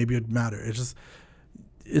period of time, maybe it'd matter.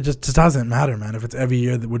 It just doesn't matter, man. If it's every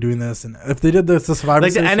year that we're doing this, and if they did the Survivor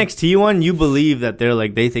Series, like the NXT one, you believe that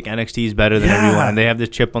they think NXT is better than everyone, and they have this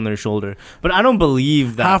chip on their shoulder. But I don't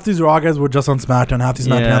believe that half these Raw guys were just on SmackDown, half these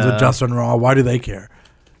SmackDowns were just on Raw. Why do they care?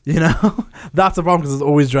 You know, that's the problem because there's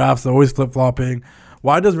always drafts, they're always flip flopping.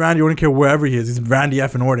 Why does Randy Orton care wherever he is? He's Randy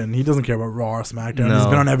F. and Orton. He doesn't care about Raw or SmackDown. No. He's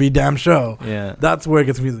been on every damn show. Yeah, that's where it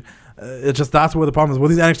gets confusing. It's just that's where the problem is. Well,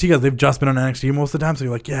 these NXT guys, they've just been on NXT most of the time, so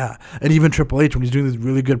you're like, yeah. And even Triple H, when he's doing these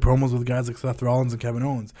really good promos with guys like Seth Rollins and Kevin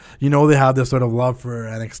Owens, you know they have this sort of love for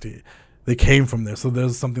NXT. They came from there, so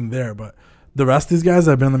there's something there. But the rest of these guys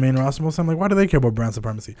that have been on the main roster most of the time, like, why do they care about brand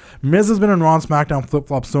supremacy? Miz has been on Raw and SmackDown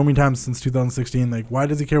flip-flop so many times since 2016. Like, why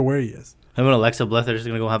does he care where he is? And when Alexa Bliss are just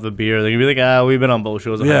going to go have a beer, they're going to be like, we've been on both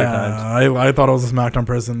shows a hundred times. I thought I was a SmackDown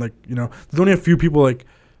person. Like, you know, there's only a few people like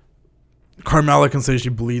Carmella can say she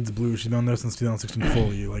bleeds blue. She's been on there since 2016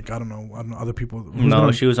 fully. Like, I don't know other people.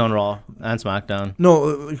 No, she was on Raw and SmackDown.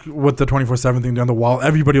 No, with the 24/7 thing down the wall,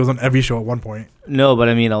 everybody was on every show at one point. No, but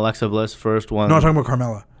I mean Alexa Bliss first one. No, I'm talking about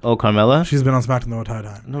Carmella. Oh, Carmella? She's been on SmackDown the entire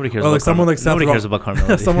time. Nobody cares about someone like Seth Nobody cares about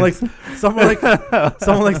Carmella. someone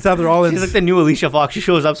like Seth Rollins. She's like the new Alicia Fox. She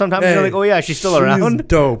shows up sometimes and you're like, oh yeah, she's still around. She's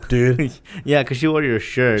dope, dude. Yeah, because she wore your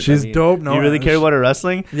shirt. She's dope. No, do you really care about her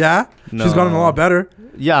wrestling? Yeah. No. She's gotten a lot better.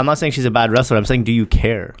 Yeah, I'm not saying she's a bad wrestler. I'm saying, do you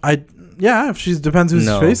care? Yeah, if she depends who's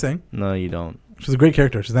facing. No, you don't. She's a great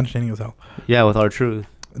character. She's entertaining as hell. Yeah, with R-Truth.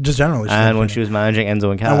 Just generally. And when she was managing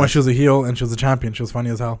Enzo and Cass. And when she was a heel and she was a champion, she was funny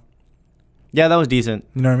as hell. Yeah, that was decent.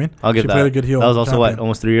 You know what I mean? I'll give that. She played a good heel. That was also, what,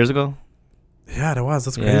 almost 3 years ago? Yeah, it was.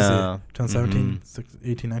 That's crazy. Yeah. 2017,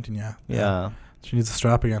 18, 19, yeah. She needs a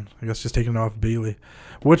strap again. I guess she's taking it off Bailey.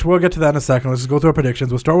 Which we'll get to that in a second. Let's just go through our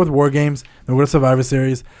predictions. We'll start with Wargames, then we'll go to Survivor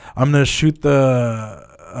Series. I'm going to shoot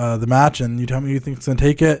the match, and you tell me who you think is going to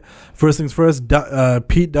take it. First things first,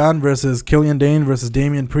 Pete Dunne versus Killian Dane versus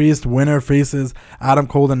Damian Priest. Winner faces Adam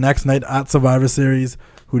Cole the next night at Survivor Series.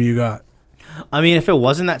 Who do you got? I mean, if it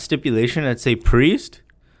wasn't that stipulation, I'd say Priest.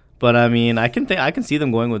 But I mean, I can see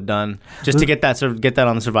them going with Dunne just to get that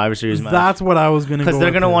on the Survivor Series match. That's what I was going to go with. Because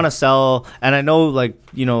they're going to want to sell, and I know, like,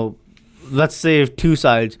 you know, let's say two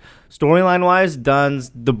sides. Storyline wise,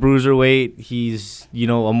 Dunne's the bruiserweight. He's, you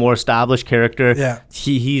know, a more established character. Yeah.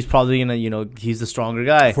 He's probably gonna, you know, he's the stronger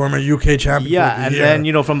guy. Former UK champion. Yeah, and then,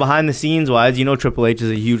 you know, from behind the scenes wise, you know, Triple H is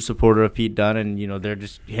a huge supporter of Pete Dunne, and, you know, they're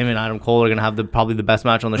just, him and Adam Cole are gonna have probably the best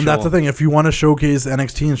match on the show. And that's the thing. If you want to showcase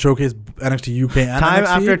NXT and showcase NXT UK and time NXT,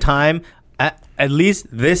 after time, at least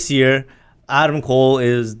this year, Adam Cole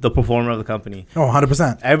is the performer of the company. Oh,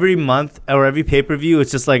 100%. Every month or every pay-per-view,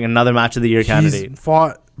 it's just like another match of the year candidate. He's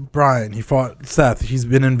fought Brian. He fought Seth. He's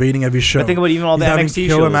been invading every show. But think about even all the NXT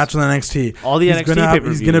shows. Killer match on NXT. All the NXT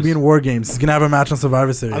pay-per-views. He's going to be in Wargames. He's going to have a match on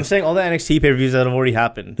Survivor Series. I'm saying all the NXT pay-per-views that have already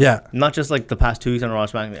happened. Yeah. Not just like the past 2 weeks on Raw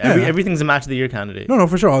SmackDown. Everything's a match of the year candidate. No,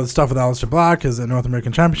 for sure. All the stuff with Aleister Black, his North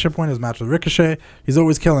American Championship win, his match with Ricochet. He's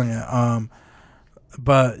always killing it.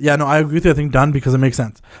 But yeah, no, I agree with you. I think Dunn because it makes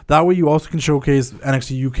sense. That way, you also can showcase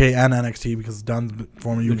NXT UK and NXT because Dunn's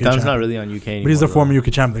former UK. Dunn's not really on UK anymore. But he's the former UK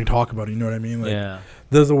champion. They can talk about it. You know what I mean? Like, yeah.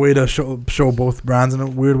 There's a way to show both brands in a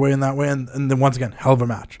weird way in that way, and then once again, hell of a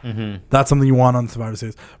match. Mm-hmm. That's something you want on Survivor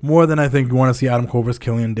Series more than I think you want to see Adam Cole versus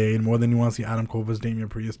Killian Dane, more than you want to see Adam Cole versus Damian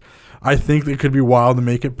Priest. I think it could be wild to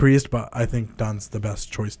make it Priest, but I think Dunn's the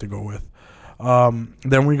best choice to go with.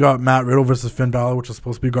 Then we got Matt Riddle versus Finn Balor, which was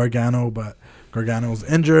supposed to be Gargano, but Gargano's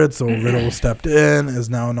injured, so Riddle stepped in, is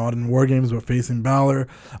now not in Wargames, but facing Balor.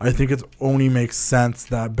 I think it only makes sense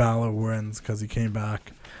that Balor wins because he came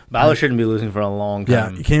back. Balor shouldn't be losing for a long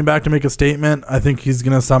time. Yeah, he came back to make a statement. I think he's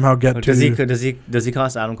gonna somehow get to. Does he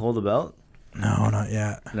cost Adam Cole the belt? No, not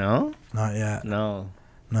yet. No, not yet. No.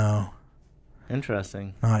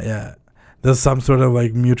 Interesting. Not yet. There's some sort of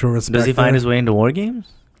like mutual respect. Does he find his way into Wargames?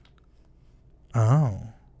 Oh,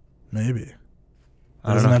 maybe.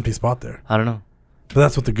 I There's don't know. an empty spot there. I don't know. But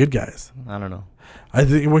that's what the good guys. I don't know. I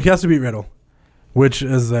think he has to beat Riddle, which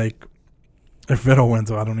is like, if Riddle wins,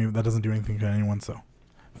 that doesn't do anything to anyone. So,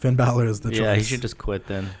 Finn Balor is the choice. Yeah, he should just quit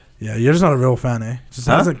then. Yeah, you're just not a real fan, eh? It just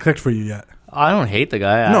hasn't clicked for you yet. I don't hate the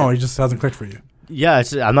guy. No, he just hasn't clicked for you. Yeah,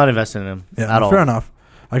 I'm not invested in him at all. Fair enough.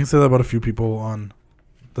 I can say that about a few people on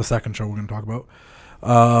the second show we're going to talk about.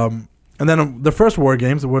 And then the first War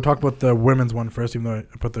Games, we'll talk about the women's one first, even though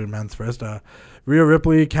I put the men's first. Rhea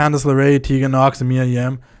Ripley, Candice LeRae, Tegan Nox, and Mia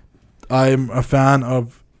Yim. I'm a fan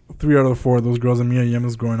of 3 out of the 4 of those girls, and Mia Yim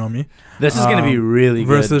is growing on me. This is going to be really good.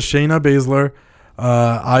 Versus Shayna Baszler,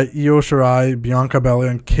 Io Shirai, Bianca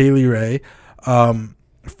Belair, and Kaylee Ray.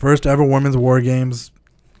 First ever women's War Games.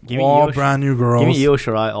 All brand new girls. Give me Io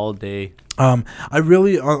Shirai all day. I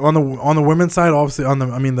really on the women's side, obviously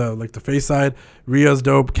the face side, Rhea's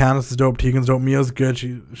dope, Candice is dope, Tegan's dope, Mia's good.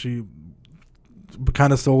 She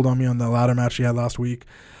kind of sold on me on the ladder match she had last week.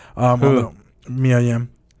 Mia Yim.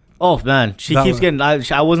 Oh man, she keeps getting.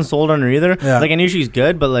 I wasn't sold on her either. Yeah. Like I knew she's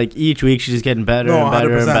good, but like each week she's just getting better and better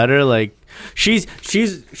 100%. And better. Like she's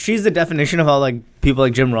the definition of how like people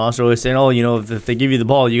like Jim Ross are always saying, oh, you know, if they give you the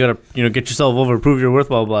ball, you gotta get yourself over, prove your worth,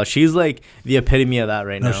 blah blah blah. She's like the epitome of that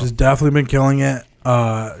right now. She's definitely been killing it.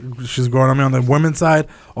 She's growing on me on the women's side.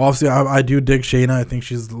 Obviously, I do dig Shayna. I think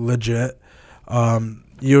she's legit.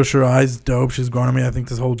 Io Shirai's dope. She's growing on me. I think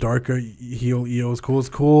this whole darker heel Io is cool. It's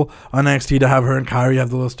cool on NXT to have her and Kairi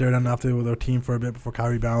have the little stare down after they were a team for a bit before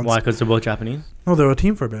Kairi bounced. Why? Because they're both Japanese? No, they were a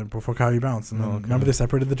team for a bit before Kairi bounced. And then remember they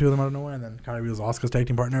separated the two of them out of nowhere, and then Kairi was Asuka's tag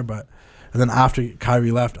team partner. And then after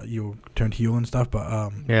Kairi left, you turned heel and stuff.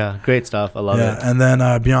 But yeah, great stuff. I love it. And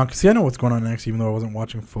then Bianca. See, I know what's going on next, even though I wasn't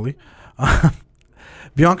watching fully.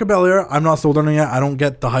 Bianca Belair, I'm not sold on her yet. I don't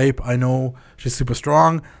get the hype. I know she's super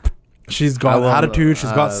strong. She's got attitude.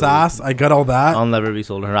 She's got sass. I got all that. I'll never be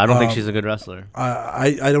sold on her. I don't think she's a good wrestler.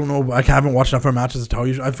 I don't know. I haven't watched enough of her matches to tell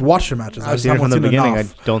you. I've watched her matches. I've seen her from the beginning.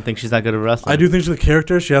 Enough. I don't think she's that good of a wrestler. I do think she's a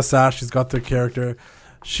character. She has sass. She's got the character.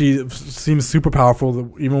 She seems super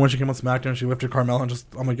powerful. Even when she came on SmackDown, she lifted Carmella and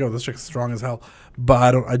I'm like, yo, this chick's strong as hell.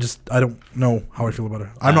 But I don't know how I feel about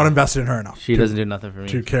her. I'm not invested in her enough. She doesn't do nothing for me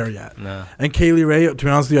to care yet. No. And Kaylee Ray, to be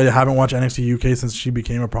honest with you, I haven't watched NXT UK since she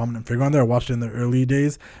became a prominent figure on there. I watched it in the early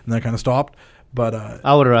days and then I kind of stopped. But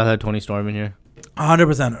I would have rather had Toni Storm in here.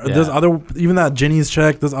 100%. Yeah. There's even that Ginny's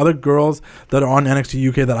chick. There's other girls that are on NXT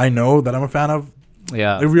UK that I know that I'm a fan of.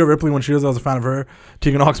 Yeah. Like Rhea Ripley when she was there, I was a fan of her.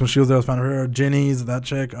 Tegan Nox when she was there, I was a fan of her. Ginny's, that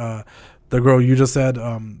chick. The girl you just said,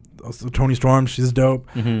 Toni Storm, she's dope.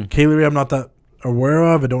 Mm-hmm. Kaylee Ray, I'm not that aware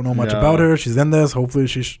of. I don't know much about her. She's in this. Hopefully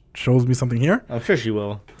she shows me something here. I'm sure she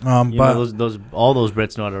will. But all those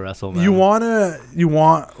Brits know how to wrestle, man. You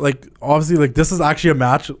want like obviously like this is actually a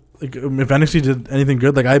match. Like if NXT did anything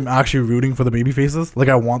good, like I'm actually rooting for the baby faces. Like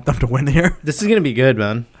I want them to win here. This is gonna be good,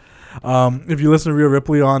 man. If you listen to Rhea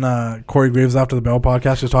Ripley on Corey Graves After the Bell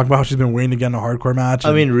podcast, she's talking about how she's been waiting to get in a hardcore match.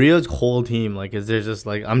 I mean, Rhea's whole team, like, is there just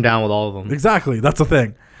like I'm down with all of them. Exactly, that's the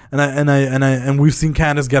thing. And we've seen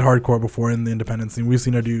Candice get hardcore before in the independent scene. We've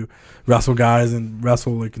seen her do wrestle guys and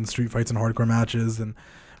wrestle like in street fights and hardcore matches. And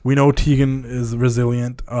we know Tegan is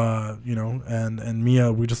resilient, and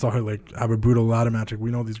Mia, we just saw her like have a brutal ladder match. Like, we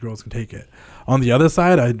know these girls can take it. On the other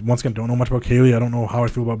side, I once again don't know much about Kaylee. I don't know how I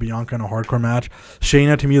feel about Bianca in a hardcore match.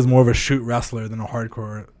 Shayna to me is more of a shoot wrestler than a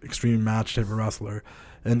hardcore extreme match type of wrestler.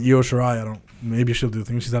 And Io Shirai, maybe she'll do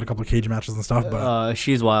things. She's had a couple of cage matches and stuff, but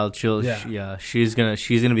she's wild. She's gonna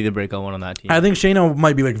be the breakout one on that team. I think Shayna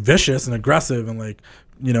might be like vicious and aggressive and like,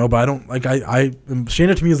 but I don't like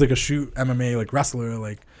Shayna to me is like a shoot MMA like wrestler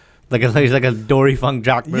like a Dory Funk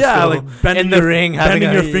Jock Briscoe. Yeah, like bending in the ring,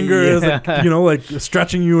 bending your fingers, like, like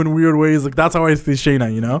stretching you in weird ways. Like that's how I see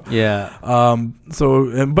Shayna, Yeah.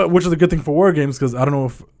 But which is a good thing for War Games because I don't know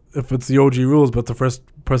if if it's the OG rules, but the first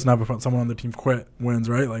person to have someone on the team quit wins,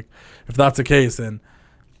 right? Like, if that's the case, then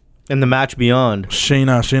In the match beyond,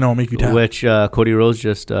 Shayna will make you tap. which Cody Rhodes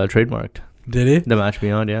just trademarked. Did he? The match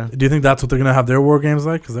beyond, yeah. Do you think that's what they're gonna have their war games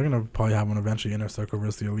like? Because they're gonna probably have one eventually, Inner Circle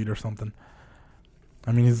versus the Elite or something.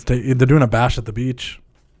 I mean, they're doing a bash at the beach.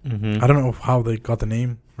 Mm-hmm. I don't know how they got the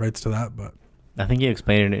name rights to that, but I think he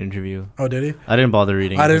explained it in an interview. oh, did he? I didn't bother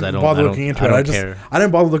reading. I didn't bother looking into it. I don't care. I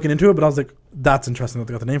didn't bother looking into it, but I was like, that's interesting that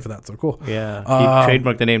they got the name for that. So cool. Yeah, he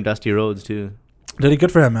trademarked the name Dusty Rhodes too. Did he?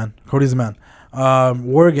 Good for him, man. Cody's a man.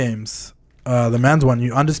 War Games. The men's one.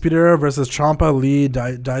 You Undisputed Era versus Ciampa, Lee,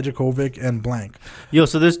 Dijakovic, and Blank. Yo,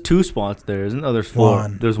 so there's 2 spots there, isn't there? Oh, there's 4.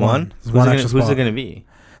 One. There's one? Who's Who's it going to be?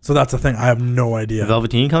 So that's the thing. I have no idea.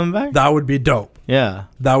 Velveteen coming back? That would be dope. Yeah.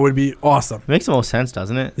 That would be awesome. It makes the most sense,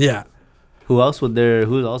 doesn't it? Yeah. Who else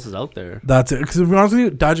is out there? That's it. Because to be honest with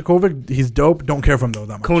you, Dijakovic, he's dope. Don't care for him though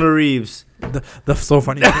that much. Kona Reeves. That's so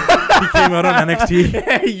funny. He came out on NXT.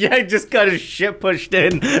 Yeah, he just got his shit pushed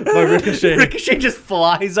in by Ricochet. Ricochet just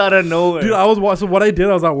flies out of nowhere. Dude, so what I did,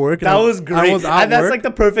 I was at work. That was great. And that's like the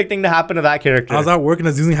perfect thing to happen to that character. I was at work and I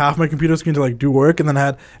was using half my computer screen to like do work, and then I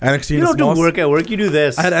had NXT. You don't do work at work. You do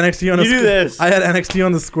this. I had NXT on. You do this. I had NXT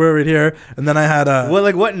on the square right here, and then I had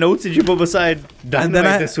what notes did you put beside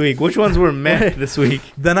Dynamite this week? Which ones were meh this week?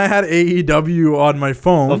 Then I had AEW on my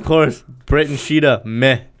phone. Of course, Britt and Sheeta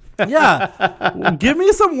meh. Yeah, give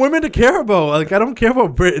me some women to care about. Like, I don't care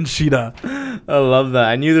about Britt and Sheeta. I love that.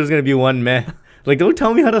 I knew there was gonna be one meh. Like, don't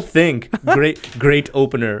tell me how to think. Great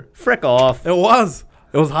opener. Frick off. It was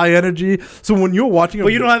high energy. So when you're watching,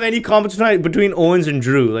 but you don't have any comments tonight between Owens and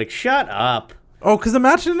Drew. Like, shut up. Oh, because the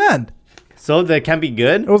match didn't end. So that can't be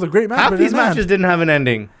good. It was a great match. Half these matches didn't have an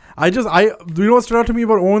ending. Do you know what stood out to me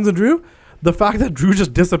about Owens and Drew? The fact that Drew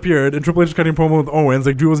just disappeared and Triple H cutting promo with Owens.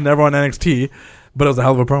 Like, Drew was never on NXT, but it was a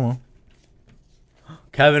hell of a promo.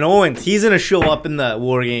 Kevin Owens, he's gonna show up in the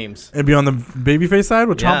War Games and be on the babyface side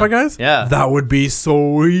with Ciampa guys. Yeah, that would be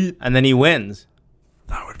sweet. And then he wins.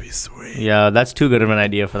 That would be sweet. Yeah, that's too good of an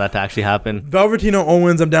idea for that to actually happen. Velveteen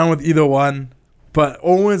Owens, I'm down with either one, but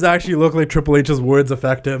Owens actually looked like Triple H's words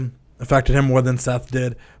affected him more than Seth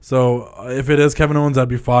did. So if it is Kevin Owens, that'd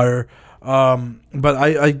be fire. But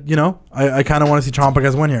I kind of want to see Ciampa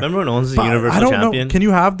guys win here. Remember when Owens was a Universal Champion? Can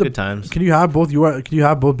you have good times? Can you have both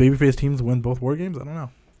babyface teams win both War Games? I don't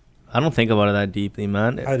know. I don't think about it that deeply,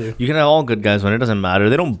 man. I do. You can have all good guys win. It doesn't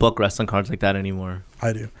matter. They don't book wrestling cards like that anymore.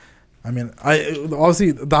 I do. I mean, obviously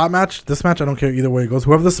this match, I don't care either way it goes.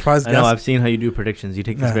 Whoever the surprise guest. I know. I've seen how you do predictions. You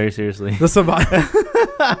take this very seriously. The surprise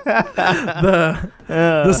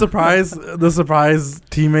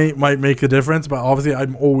teammate might make a difference, but obviously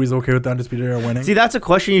I'm always okay with the Undisputed Era winning. See, that's a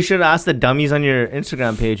question you should ask the dummies on your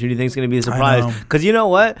Instagram page. Who do you think is going to be a surprise? Because you know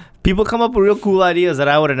what? People come up with real cool ideas that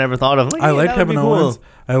I would have never thought of. I like Kevin Owens.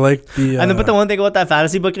 I like the. But the one thing about that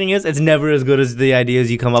fantasy booking is it's never as good as the ideas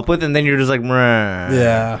you come up with, and then you're just like, meh.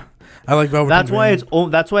 Yeah. I like Velveteen.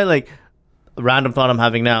 That's why like random thought I'm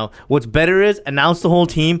having now. What's better is announce the whole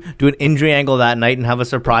team, do an injury angle that night, and have a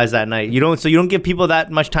surprise that night. You don't give people that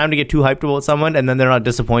much time to get too hyped about someone, and then they're not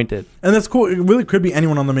disappointed. And that's cool. It really could be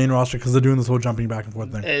anyone on the main roster because they're doing this whole jumping back and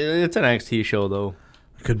forth thing. It's an NXT show though.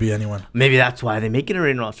 It could be anyone. Maybe that's why they make it a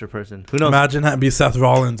main roster person. Who knows? Imagine that be Seth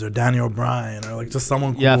Rollins or Daniel Bryan or like just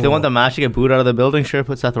someone cool. Yeah, if they want the match to get booed out of the building, sure,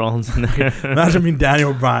 put Seth Rollins in there. Imagine being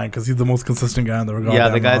Daniel Bryan because he's the most consistent guy in the regard. Yeah,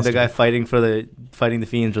 the guy fighting the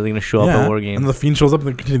Fiends are going to show up at War Games. And the Fiend shows up and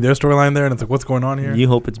they continue their storyline there, and it's like, what's going on here? You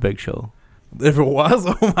hope it's Big Show. If it was,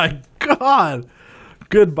 oh my god!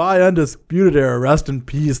 Goodbye, Undisputed Era. Rest in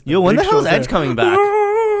peace. Yo, when the hell is Edge coming back?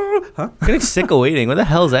 Huh? I'm getting sick of waiting. Where the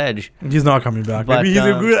hell's Edge? He's not coming back. But, maybe he's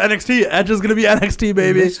going to go to NXT. Edge is going to be NXT,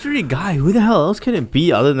 baby. Mystery guy. Who the hell else could it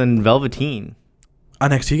be other than Velveteen?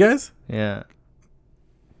 NXT guys? Yeah.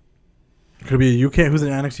 Could be a UK. Who's an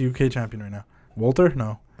NXT UK champion right now? Walter?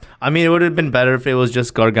 No. I mean, it would have been better if it was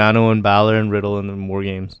just Gargano and Balor and Riddle in the War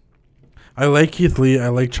Games. I like Keith Lee. I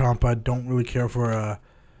like Ciampa. I don't really care for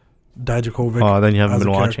Dijakovic. Oh, then you haven't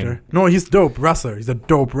been watching. No, he's dope wrestler. He's a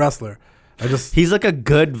dope wrestler. He's like a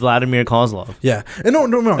good Vladimir Kozlov. Yeah. And no.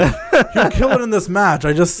 He'll kill it in this match.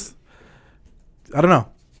 I don't know.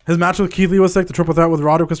 His match with Keith Lee was sick. The triple threat with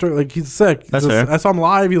Roderick was straight. Like, he's sick. That's fair. I saw him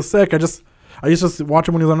live. He was sick. I used to watch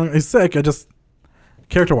him when he was on. He's sick.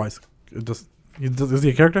 Character-wise. Is he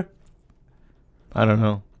a character? I don't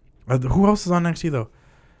know. Who else is on NXT, though?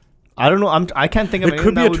 I don't know. I can't think of anyone. It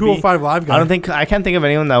could be a 205 Live guy. I can't think of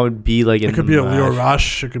anyone that would be like. It could be a Leo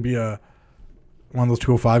Rush. It could be one of those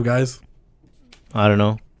 205 guys. I don't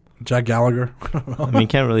know. Jack Gallagher. I mean, you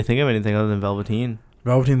can't really think of anything other than Velveteen.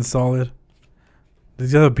 Velveteen's solid.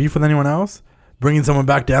 Does he have a beef with anyone else? Bringing someone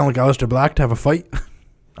back down like Aleister Black to have a fight?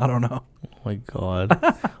 I don't know. Oh my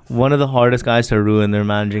god. One of the hardest guys to ruin. They're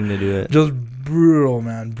managing to do it. Just brutal,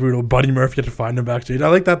 man. Brutal. Buddy Murphy had to find him backstage. I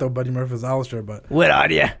like that though. Buddy Murphy is Alistair, but Where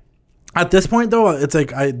are you? at this point though, it's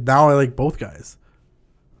like I like both guys.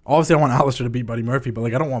 Obviously, I want Alistair to beat Buddy Murphy, but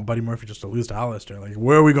like I don't want Buddy Murphy just to lose to Alistair. Like,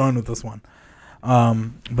 where are we going with this one?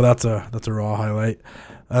 But that's a Raw highlight.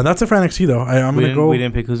 That's it for NXT though. I'm gonna go. We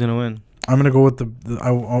didn't pick who's gonna win. I'm gonna go with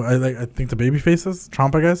I think the baby faces,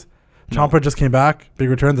 Ciampa guys. Ciampa just came back, big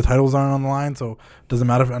return. The titles aren't on the line, so it doesn't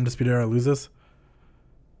matter if Undisputed Era loses.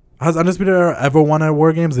 Has Undisputed Era ever won at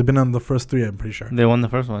War Games? They've been on the first 3, I'm pretty sure. They won the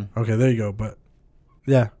first one. Okay, there you go. But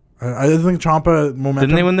yeah, I think Ciampa momentum.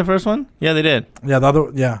 Didn't they win the first one? Yeah, they did. Yeah,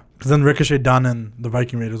 because then Ricochet, Dunn, and the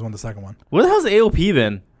Viking Raiders won the second one. Where the hell's AOP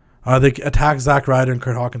been? They attacked Zack Ryder and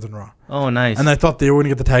Kurt Hawkins in Raw. Oh, nice. And I thought they were going to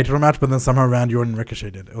get the tag title match, but then somehow Randy Orton and Ricochet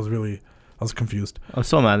did. I was confused. I'm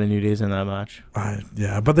so mad the New Day's in that match.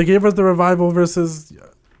 Yeah, but they gave us the Revival versus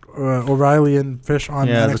O'Reilly and Fish on NXT.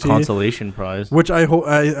 Yeah, the consolation prize. Which I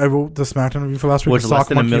wrote the SmackDown review for last week. Which less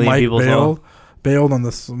than a million people bailed on the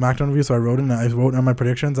SmackDown review, so I wrote in my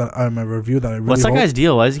predictions, my review that I really What's that guy's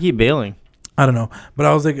deal? Why does he keep bailing? I don't know, but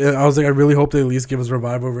I was like, I really hope they at least give us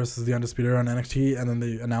Revival versus the Undisputed on NXT, and then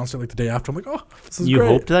they announced it like the day after. I'm like, oh, this is great. You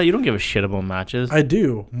hoped that? You don't give a shit about matches. I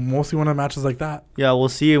do, mostly when I matches like that. Yeah, we'll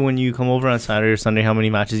see when you come over on Saturday or Sunday how many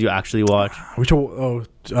matches you actually watch. We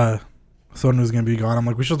should. Sonu's gonna be gone. I'm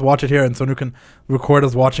like, we should just watch it here, and Sonu can record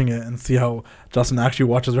us watching it and see how Justin actually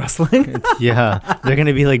watches wrestling. Yeah, they're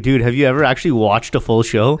gonna be like, dude, have you ever actually watched a full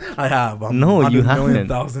show? I have. No, you haven't.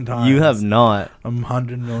 100,000 times. You have not. I'm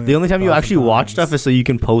 100 million. The only time you actually watch stuff is so you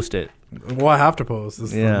can post it. Well, I have to post.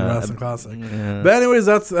 This is the Wrestling Classic. Yeah. But anyways,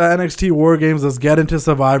 that's NXT War Games. Let's get into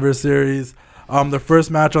Survivor Series. The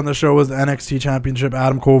first match on the show was the NXT Championship,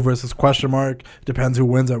 Adam Cole versus Question Mark. Depends who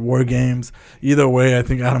wins at War Games. Either way, I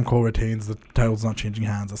think Adam Cole retains. The title's not changing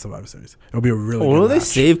hands at Survivor Series. It'll be a really good match. Or will they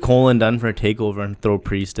save Cole and Dunn for a takeover and throw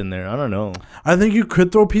Priest in there? I don't know. I think you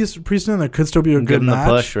could throw Priest in there. Could still be a good match.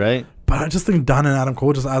 The push, right? But I just think Dunn and Adam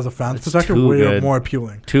Cole, just as a fan perspective, way more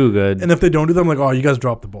appealing. Too good. And if they don't do them, like, oh, you guys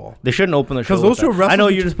dropped the ball. They shouldn't open the show with that. I know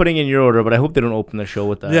you're just putting in your order, but I hope they don't open the show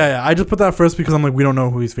with that. Yeah. I just put that first because I'm like, we don't know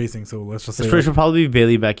who he's facing, so let's just say. It should probably be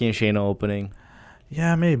Bayley, Becky, and Shayna opening.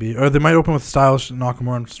 Yeah, maybe. Or they might open with Styles,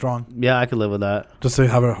 Nakamura, and Strong. Yeah, I could live with that. Just to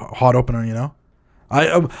have a hot opener, you know?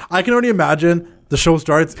 I can already imagine the show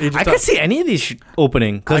starts. I could see any of these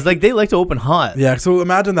opening because they like to open hot. Yeah, so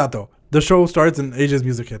imagine that though. The show starts and AJ's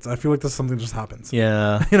music hits. I feel like this something just happens.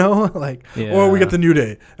 Yeah. You know? Or we get the New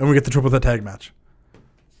Day and we get the triple threat tag match.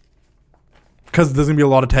 Because there's going to be a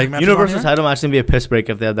lot of tag matches. Universal title match is going to be a piss break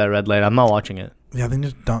if they have that red light. I'm not watching it. Yeah, they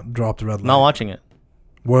just don't drop the red light. Not watching it.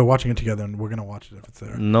 We're watching it together and we're going to watch it if it's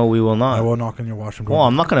there. No, we will not. I will knock on your washroom. Well,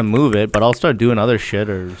 I'm not going to move it, but I'll start doing other shit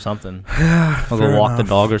or something. I'll go walk the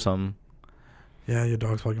dog or something. Yeah, your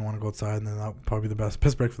dog's probably going to want to go outside and then that'll probably be the best.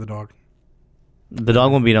 Piss break for the dog. The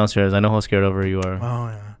dog won't be downstairs. I know how scared of her you are. Oh,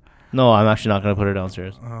 yeah. No, I'm actually not going to put her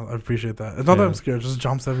downstairs. I appreciate that. It's not that I'm scared. It just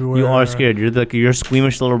jumps everywhere. You are scared. You're a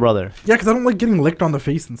squeamish little brother. Yeah, because I don't like getting licked on the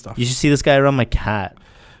face and stuff. You should see this guy around my cat.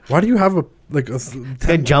 Why do you have this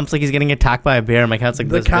guy jumps like he's getting attacked by a bear. My cat's like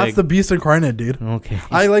this big. The cat's the beast incarnate, dude. Okay.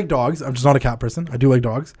 I like dogs. I'm just not a cat person. I do like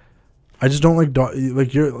dogs. I just don't like dog.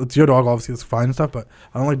 Like it's your dog, obviously, it's fine and stuff. But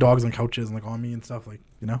I don't like dogs on couches and like on me and stuff. Like,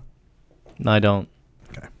 you know. No, I don't.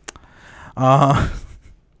 Okay.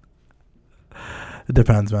 It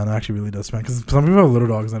depends, man. It actually really does depend. Because some people have little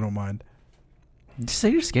dogs, I don't mind. Just say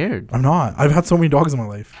you're scared. I'm not. I've had so many dogs in my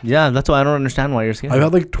life. Yeah, that's why I don't understand why you're scared. I've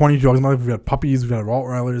had like 20 dogs in my life. We've had puppies. We've had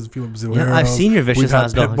Rottweilers. We've had Zilleros. Yeah, I've seen your vicious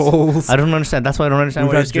ass dogs. Bulls. I don't understand. That's why I don't understand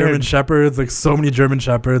why you're scared. German Shepherds. Like so many German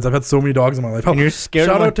Shepherds. I've had so many dogs in my life. And you're scared.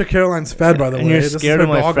 Shout out to Caroline's Fed, by the way. And you're scared of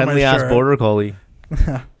my friendly ass border collie.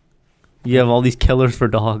 You have all these killers for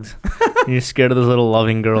dogs. And you're scared of this little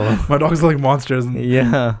loving girl. My dogs are like monsters.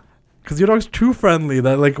 Yeah. Because your dog's too friendly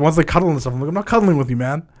that like once they cuddle and stuff, I'm like, I'm not cuddling with you,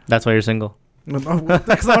 man. That's why you're single.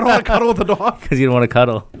 Because I don't want to cuddle with the dog. Because you don't want to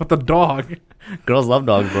cuddle with the dog. Girls love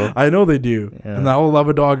dogs, bro. I know they do. Yeah. And I will love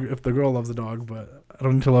a dog if the girl loves a dog, but I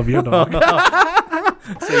don't need to love your dog.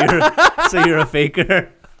 so you're a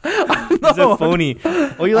faker. He's a phony.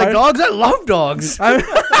 Oh, you like dogs? I love dogs.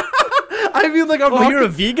 I mean, like, you're a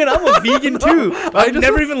vegan? I'm a vegan too. I've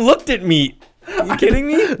never even looked at meat. You kidding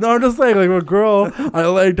me? No, I'm just saying, like, a girl I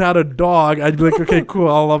liked had a dog, I'd be like, okay, cool,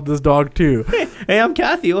 I'll love this dog too. Hey, I'm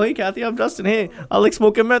Kathy. Oh, hey, Kathy, I'm Justin. Hey, I like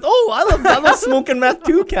smoking meth. Oh, I love smoking meth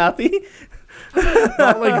too, Kathy.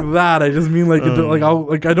 Not like that. I just mean like,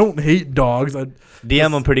 I don't hate dogs.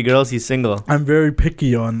 DM on pretty girls. He's single. I'm very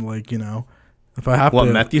picky on, like, you know, If I have What,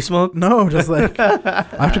 to. meth you smoke? No, just like I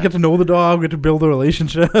have to get to know the dog, get to build a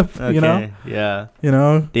relationship. Okay, you know. yeah. You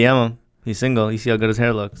know. DM him. He's single. You see how good his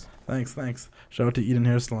hair looks. Thanks. Shout out to Eden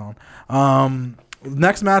Hair Salon.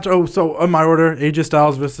 Next match. Oh, so in my order, AJ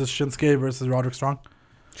Styles versus Shinsuke versus Roderick Strong.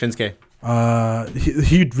 Shinsuke.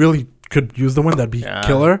 He really could use the win. That'd be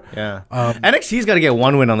killer. Yeah. NXT's got to get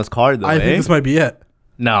one win on this card, though. I think this might be it.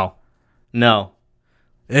 No. No.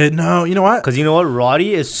 You know what? Because you know what?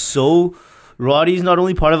 Roddy's not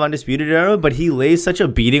only part of Undisputed Era, but he lays such a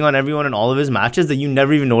beating on everyone in all of his matches that you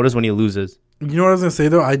never even notice when he loses. You know what I was gonna say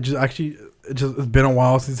though? It's been a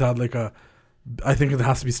while since he's had I think it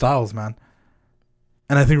has to be Styles, man.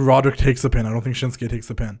 And I think Roderick takes the pin. I don't think Shinsuke takes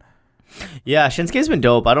the pin. Yeah, Shinsuke's been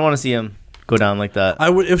dope. I don't want to see him go down like that.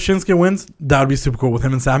 I would if Shinsuke wins. That would be super cool with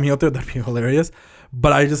him and Sammy out there. That'd be hilarious.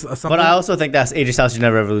 But I just But I also think that AJ Styles should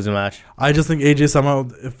never ever lose a match. I just think AJ somehow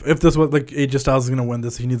if this was AJ Styles is gonna win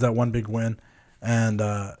this, he needs that one big win, and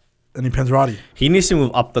he pins Roddy. He needs to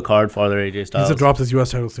move up the card farther. AJ Styles He needs to drop his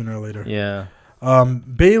US title sooner or later. Yeah.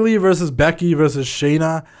 Bayley versus Becky versus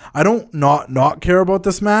Shayna. I don't not care about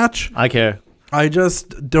this match. I care. I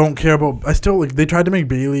just don't care about. I still they tried to make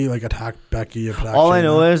Bayley attack Becky. All I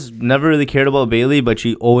know is never really cared about Bayley, but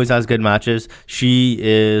she always has good matches. She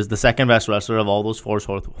is the second best wrestler of all those four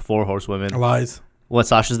horsewomen. Lies. What,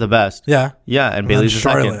 Sasha's the best? Yeah. Yeah, and Bayley's the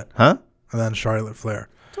second. Huh? And then Charlotte Flair.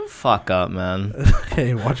 Don't fuck up, man.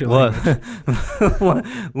 Hey, watch your language.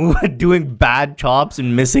 What? Doing bad chops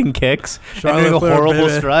and missing kicks Charlotte and doing Flair, a horrible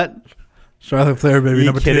baby. Strut? Charlotte Flair, baby. Are you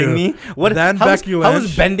number kidding 2. me? What? Then Becky Lynch. How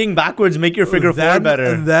does bending backwards make your figure four better?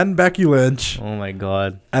 And then Becky Lynch. Oh my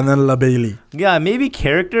god. And then La Bayley. Yeah, maybe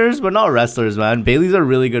characters, but not wrestlers, man. Bayley's a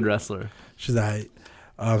really good wrestler. She's a height.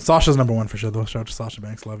 Sasha's number 1 for sure, though. Shout out to Sasha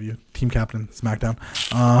Banks. Love you. Team captain, SmackDown.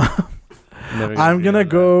 I'm going to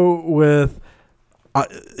go with...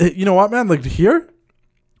 you know what, man? Here,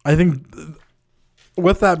 I think...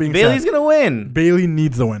 With that being Bayley's said... going to win. Bayley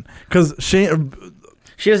needs the win. Because She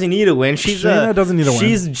doesn't need a win. Shayna doesn't need a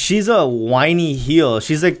win. She's a whiny heel.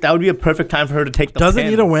 She's that would be a perfect time for her to take the Doesn't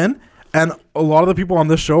pin. need a win. And a lot of the people on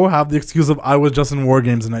this show have the excuse of, I was just in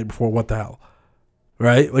Wargames the night before. What the hell?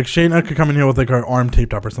 Right? Shayna could come in here with her arm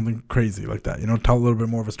taped up or something crazy like that. Tell a little bit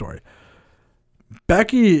more of a story.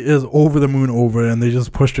 Becky is over the moon over, and they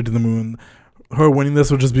just pushed her to the moon. Her winning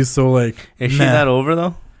this would just be so Is she that over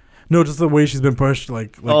though? No, just the way she's been pushed.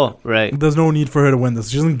 Oh, right. There's no need for her to win this.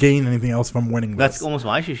 She doesn't gain anything else from winning this. That's almost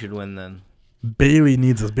why she should win then. Bayley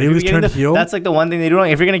needs this. Bayley's turned heel. That's the one thing they do wrong.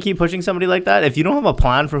 If you're going to keep pushing somebody like that, if you don't have a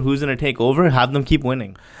plan for who's going to take over, have them keep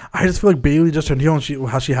winning. I just feel like Bayley just turned heel, and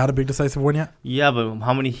has she had a big decisive win yet? Yeah, but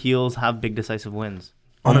how many heels have big decisive wins?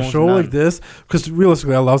 On a show like this, because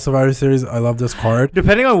realistically, I love Survivor Series. I love this card.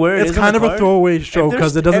 Depending on where it's kind of a throwaway show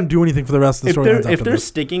because it doesn't do anything for the rest of the story. If they're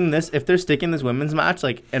sticking this women's match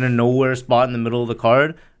in a nowhere spot in the middle of the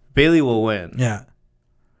card, Bayley will win. Yeah.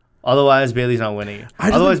 Otherwise, Bayley's not winning.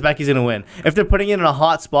 Otherwise, Becky's gonna win. If they're putting it in a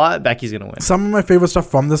hot spot, Becky's gonna win. Some of my favorite stuff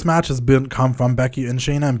from this match has come from Becky and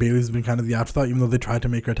Shayna, and Bayley's been kind of the afterthought, even though they tried to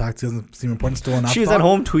make her attack. It doesn't seem important. Still an afterthought. She's at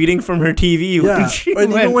home tweeting from her TV. Yeah,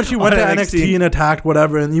 even when she went to NXT and attacked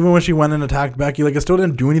whatever, and even when she went and attacked Becky, it still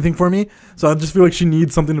didn't do anything for me. So I just feel like she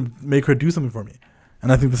needs something to make her do something for me,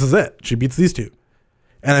 and I think this is it. She beats these two,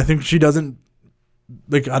 and I think she doesn't.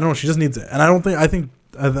 I don't know. She just needs it, and I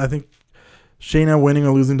think Shayna winning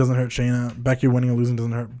or losing doesn't hurt Shayna. Becky winning or losing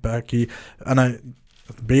doesn't hurt Becky. And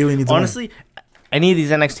Bayley needs honestly, any of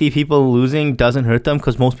these NXT people losing doesn't hurt them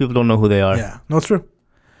because most people don't know who they are. Yeah. No, it's true.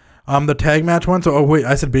 The tag match one. So,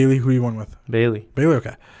 I said Bayley. Who you won with? Bayley,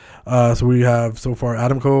 okay. So we have so far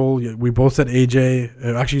Adam Cole. We both said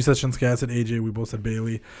AJ. Actually, you said Shinsuke. I said AJ. We both said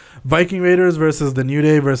Bayley. Viking Raiders versus the New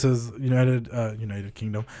Day versus United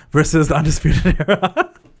Kingdom versus the Undisputed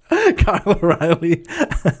Era. Kyle O'Reilly.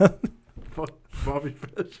 Bobby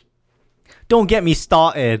Fish. Don't get me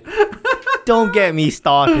started. Don't get me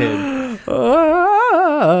started.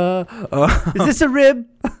 Is this a rib?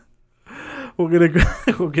 We're gonna go.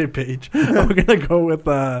 Okay, Paige. We're gonna go with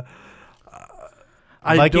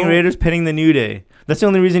Viking Raiders pinning the New Day. That's the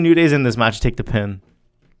only reason New Day's in this match. Take the pin.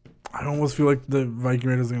 I almost feel like the Viking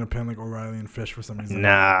Raiders are gonna pin O'Reilly and Fish for some reason.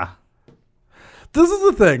 Nah. This is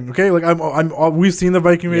the thing, okay? We've seen the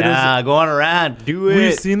Viking Raiders. Yeah, go on a rant. Do it.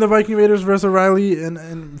 We've seen the Viking Raiders versus O'Reilly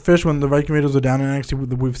and Fish when the Viking Raiders were down in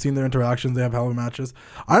NXT. We've seen their interactions. They have hell of matches.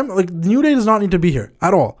 New Day does not need to be here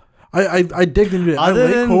at all. I dig the New Day.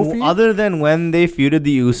 Kofi. Other than when they feuded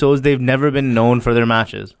the Usos, they've never been known for their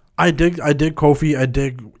matches. I dig Kofi. I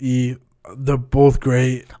dig E. They're both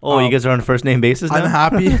great. Oh, you guys are on a first name basis now? I'm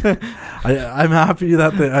happy. I'm happy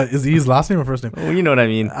that is he his last name or first name? Oh, you know what I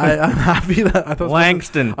mean. I'm happy that I thought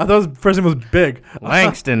Langston. I thought his first name was Big.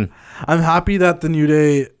 Langston. I'm happy that the New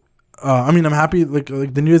Day. I'm happy like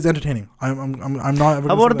the New Day is entertaining. I'm not. Ever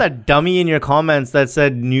How about that dummy in your comments that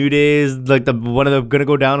said New Day is like gonna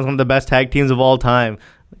go down as one of the best tag teams of all time?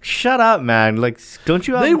 Shut up, man! Like, don't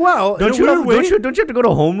you have? Don't you have to go to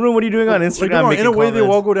homeroom? What are you doing on Instagram? Like, in a way, they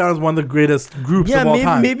all go down as one of the greatest groups of all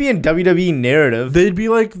time. Maybe in WWE narrative, they'd be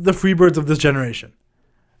like the Freebirds of this generation.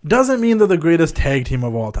 Doesn't mean they're the greatest tag team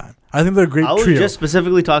of all time. I think they're a great trio. I was just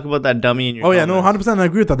specifically talking about that dummy in your comments. Yeah, no, 100%. I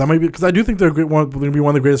agree with that. That might be because I do think they're going to be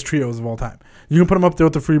one of the greatest trios of all time. You can put them up there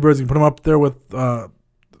with the Freebirds. You can put them up there with the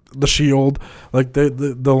Shield. Like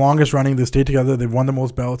the longest running, they stayed together. They've won the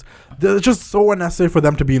most belts. It's just so unnecessary for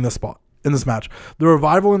them to be in this spot in this match. The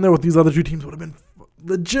Revival in there with these other two teams would have been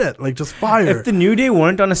legit, like just fire. If the New Day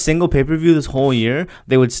weren't on a single pay-per-view this whole year,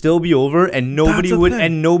 they would still be over, and nobody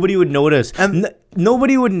would notice. And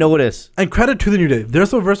nobody would notice. And credit to the New Day, they're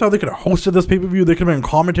so versatile. They could have hosted this pay-per-view. They could have been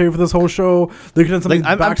commentary for this whole show. They could have done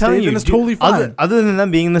something backstage, and it's totally fine. Other than them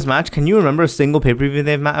being in this match, can you remember a single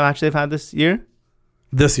pay-per-view match they've had this year?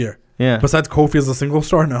 This year, yeah. Besides Kofi as a single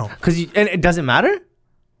star, no. And it doesn't matter.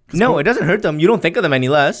 No, it doesn't hurt them. You don't think of them any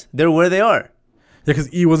less. They're where they are. Yeah,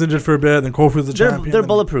 because E was injured for a bit, then Kofi was the champion. They're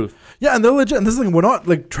bulletproof. Yeah, and they're legit. And this is we're not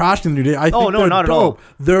like trashing the New Day. I think they're not dope. at all.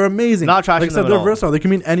 They're amazing. Not trashing them they're at all. versatile. They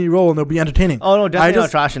can mean any role and they'll be entertaining. Oh no, definitely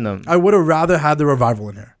not trashing them. I would have rather had the Revival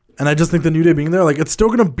in here. And I just think the New Day being there, like, it's still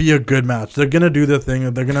going to be a good match. They're going to do their thing.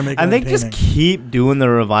 They're going to make it and they just keep doing the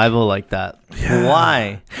Revival like that. Yeah.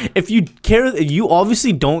 Why? If you care, you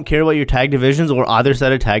obviously don't care about your tag divisions or either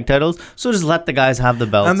set of tag titles, so just let the guys have the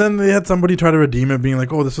belts. And then they had somebody try to redeem it, being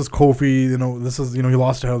like, oh, this is Kofi, this is, he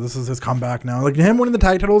lost to this is his comeback now. Like, him winning the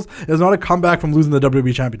tag titles is not a comeback from losing the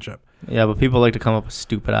WWE Championship. Yeah, but people like to come up with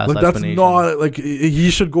stupid ass explanations. That's not,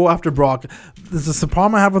 he should go after Brock. This is the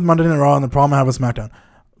problem I have with Monday Night Raw and the problem I have with SmackDown.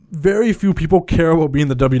 Very few people care about being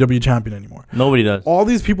the WWE champion anymore. Nobody does. All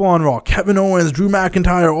these people on Raw, Kevin Owens, Drew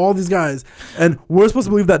McIntyre, all these guys, and we're supposed to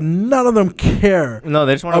believe that none of them care. No,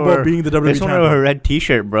 they just want about being the WWE champion. They just want to wear a red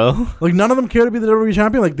T-shirt, bro. Like, none of them care to be the WWE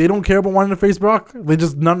champion. Like, they don't care about wanting to face Brock. They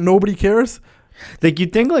just nobody cares. Like,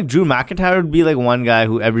 you'd think like Drew McIntyre would be like one guy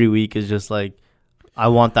who every week is just like, I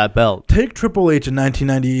want that belt. Take Triple H in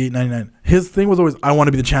 1998, 99. His thing was always, I want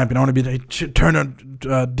to be the champion. I want to be. He turned on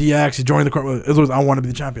DX. He joined the court. It was always, I want to be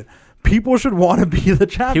the champion. People should want to be the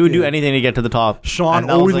champion. He would do anything to get to the top. Shawn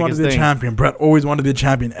always wanted to be the champion. Bret always wanted to be the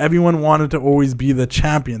champion. Everyone wanted to always be the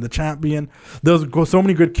champion. The champion. There's so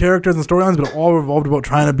many good characters and storylines, but it all revolved about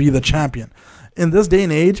trying to be the champion. In this day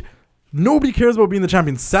and age, nobody cares about being the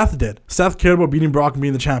champion. Seth did. Seth cared about beating Brock and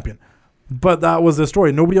being the champion. But that was the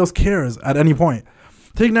story. Nobody else cares at any point.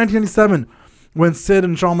 Take 1997 when Sid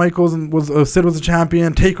and Shawn Michaels Sid was the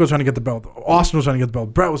champion. Taker was trying to get the belt. Austin was trying to get the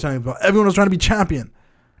belt. Bret was trying to get the belt. Everyone was trying to be champion.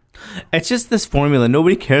 It's just this formula.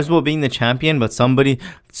 Nobody cares about being the champion, but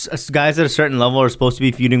guys at a certain level are supposed to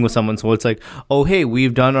be feuding with someone. So it's like, oh, hey,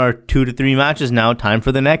 we've done our 2 to 3 matches now. Time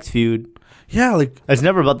for the next feud. Yeah, like it's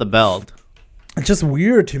never about the belt. It's just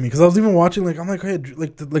weird to me because I was even watching. Like, I'm like, hey,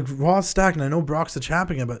 like Raw's stacked, and I know Brock's the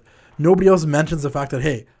champion, but nobody else mentions the fact that,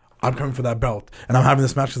 hey, I'm coming for that belt, and I'm having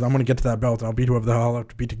this match because I'm going to get to that belt, and I'll beat whoever the hell I have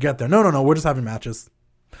to beat to get there. No, we're just having matches.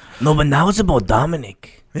 No, but now it's about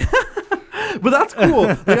Dominic. But that's cool.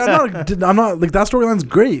 Like, I'm not like that storyline's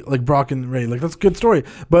great. Like Brock and Ray, like that's a good story.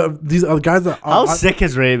 But these other guys that how sick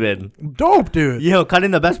has Ray been? Dope, dude. Yo,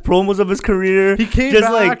 cutting the best promos of his career. He came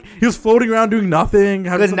just back. He was floating around doing nothing.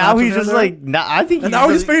 Because now he's just like, I think. And now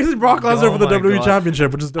he's facing Brock Lesnar for the WWE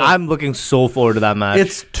Championship, which is dope. I'm looking so forward to that match.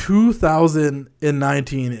 It's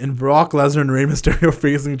 2019, and Brock Lesnar and Rey Mysterio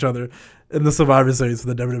facing each other in the Survivor Series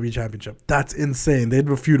for the WWE Championship. That's insane.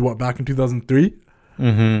 They'd feud back in 2003.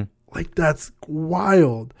 Mm-hmm. Like, that's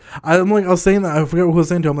wild. I was saying that, I forget who I was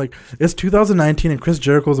saying to. I'm like, it's 2019 and Chris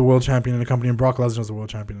Jericho's a world champion in a company and Brock Lesnar's a world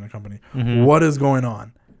champion in a company. Mm-hmm. What is going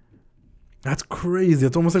on? That's crazy.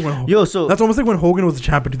 It's almost like when that's almost like when Hogan was the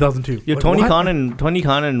champ in 2002. Yeah, like, Tony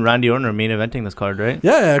Khan and Randy Orton are main eventing this card, right?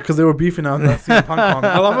 Yeah, because they were beefing on that CM Punk comment.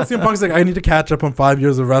 I love how CM Punk's like, I need to catch up on 5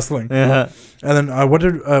 years of wrestling. Yeah. And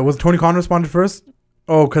then was Tony Khan responded first?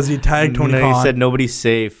 Oh, because he tagged Tony Khan. He said nobody's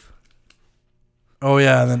safe. Oh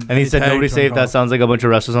yeah, and he said nobody say if that sounds like a bunch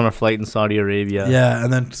of wrestlers on a flight in Saudi Arabia. Yeah,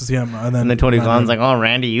 and then CM, and then Tony Khan's like, "Oh,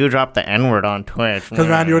 Randy, you dropped the N-word on Twitch." Because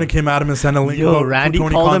Randy Orton came at him and sent a link. Yo,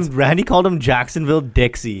 Randy called him Jacksonville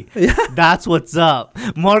Dixie. Yeah, that's what's up.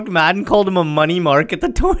 Mark Madden called him a money mark at the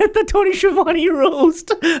Tony Schiavone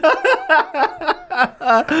roast.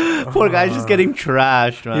 Poor guy's just getting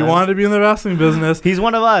trashed, man. He wanted to be in the wrestling business. He's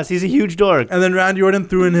one of us. He's a huge dork. And then Randy Orton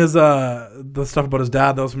threw in his the stuff about his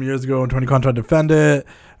dad that was from years ago, and Tony Khan tried to defend it.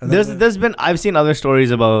 And I've seen other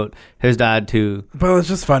stories about his dad too. But it's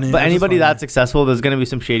just funny. But anybody that's successful, there's gonna be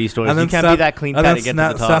some shady stories. And then you can't be that clean cut to get to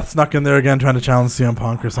the top. Seth snuck in there again trying to challenge CM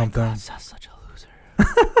Punk or something. God, Seth's such a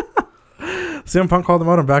loser. CM Punk called him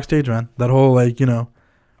out on Backstage, man. That whole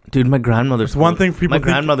Dude, my grandmother's one thing people. My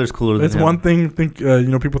grandmother's cooler than him. It's one thing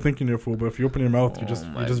people thinking you're a fool, but if you open your mouth, you just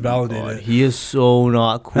validate it. He is so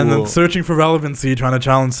not cool. And then searching for relevancy, trying to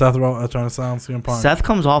challenge Seth, trying to silence CM Punk. Seth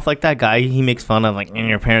comes off like that guy he makes fun of, like in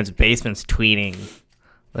your parents' basement's tweeting.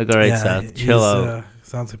 Like, all right, Seth, chill out.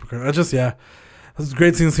 Sounds hypocritical. It's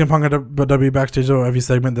great seeing CM Punk at WWE Backstage though. Every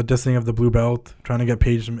segment, the dissing of the blue belt, trying to get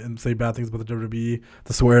Paige and say bad things about the WWE,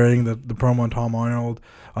 the swearing, the promo on Tom Arnold,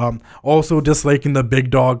 also disliking the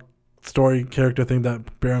big dog story character thing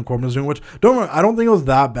that Baron Corbin was doing. Which I don't think it was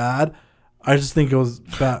that bad. I just think it was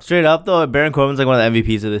bad. Straight up though, Baron Corbin's like one of the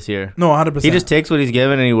MVPs of this year. No, 100%. He just takes what he's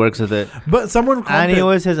given and he works with it. But someone commented, and he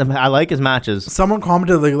always has. I like his matches. Someone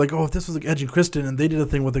commented like, oh, if this was like Edge and Christian and they did a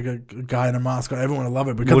thing with like a guy in a mask, everyone would love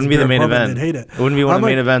it. Because it wouldn't be the main Corbin, event. They'd hate it. It wouldn't be one of the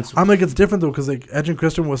main events. I'm like, it's different though because like Edge and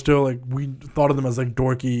Christian was still like we thought of them as like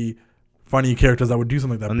dorky, funny characters that would do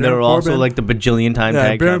something like that. And they were also like the bajillion time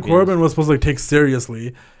tag Baron champions. Corbin was supposed to like take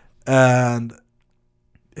seriously, and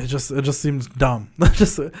it just seems dumb.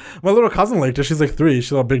 Just my little cousin liked it. She's like 3. She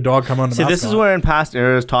saw a big dog come on. See, this is where in past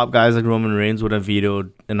eras, top guys like Roman Reigns would have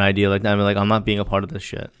vetoed an idea like that. I mean, like, I'm not being a part of this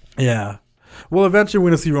shit. Yeah. Well, eventually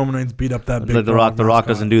we're gonna see Roman Reigns beat up that big. Like The Rock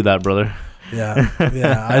doesn't do that, brother. Yeah.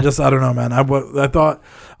 I don't know, man.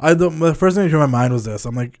 The first thing that came to my mind was this.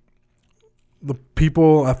 I'm like, the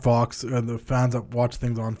people at Fox and the fans that watch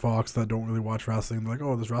things on Fox that don't really watch wrestling, they're like,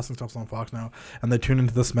 oh, this wrestling stuff's on Fox now, and they tune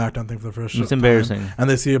into the Smackdown thing for the first time. It's embarrassing. And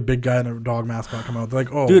they see a big guy in a dog mascot come out. They're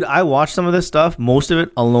like, oh, dude, I watched some of this stuff, most of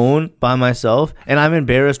it alone by myself, and I'm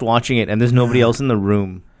embarrassed watching it, and there's nobody else in the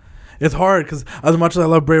room. It's hard because as much as I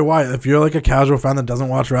love Bray Wyatt, if you're like a casual fan that doesn't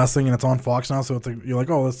watch wrestling and it's on Fox now, so it's like you're like,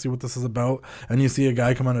 oh, let's see what this is about, and you see a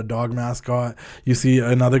guy come on a dog mascot, you see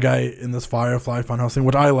another guy in this Firefly Funhouse thing,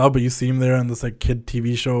 which I love, but you see him there in this like kid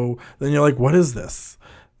TV show, then you're like, what is this?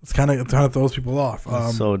 It kind of throws people off.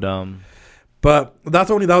 So dumb. But that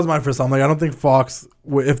was my first time. Like, I don't think Fox,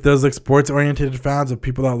 if there's like sports oriented fans of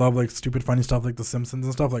people that love like stupid funny stuff like The Simpsons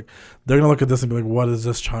and stuff, like they're gonna look at this and be like, what is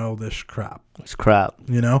this childish crap? It's crap.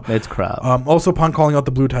 You know? It's crap. Also, Punk calling out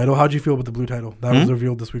the blue title. How'd you feel about the blue title? That was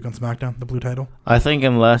revealed this week on SmackDown, the blue title. I think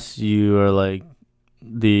unless you are like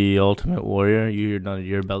the Ultimate Warrior,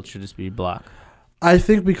 your belt should just be black. I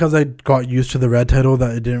think because I got used to the red title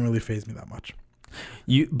that it didn't really faze me that much.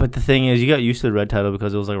 But the thing is, you got used to the red title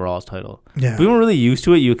because it was like Raw's title. Yeah. If we weren't really used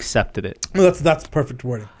to it, you accepted it. Well, that's perfect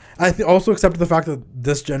wording. I also accepted the fact that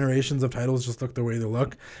this generations of titles just look the way they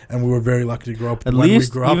look, and we were very lucky to grow up.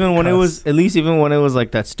 Even when it was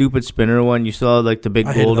like that stupid spinner one, you saw like the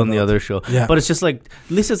big gold on the other show. Yeah. But it's just like,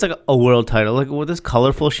 at least it's like a world title. Like with this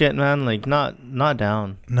colorful shit, man. Like not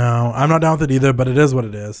down. No, I'm not down with it either. But it is what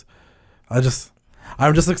it is. I've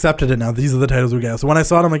just accepted it now. These are the titles we get. So when I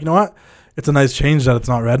saw it, I'm like, you know what? It's a nice change that it's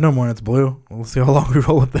not red no more and it's blue. We'll see how long we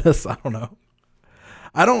roll with this. I don't know.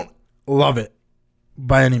 I don't love it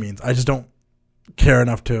by any means. I just don't care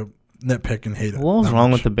enough to nitpick and hate it. What was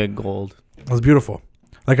wrong with the big gold? It was beautiful.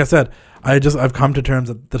 Like I said, I've come to terms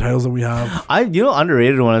that the titles that we have.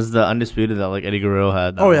 Underrated one is the Undisputed that like Eddie Guerrero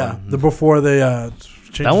had. Before they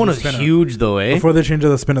changed that one was huge though, eh? Before they changed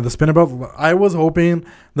the spinner belt, I was hoping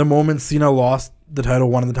the moment Cena lost the title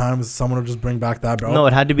one of the times, someone would just bring back that belt. No,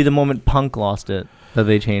 it had to be the moment Punk lost it that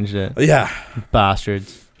they changed it. Yeah,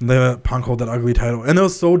 bastards. They let Punk hold that ugly title, and it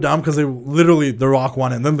was so dumb because they literally The Rock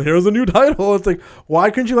won it, and then here's a new title. It's like, why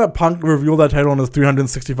couldn't you let Punk reveal that title on his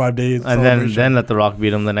 365 days and then let The Rock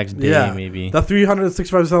beat him the next day? Maybe that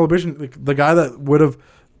 365 celebration, like, the guy that would have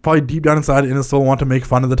probably deep down inside in his soul want to make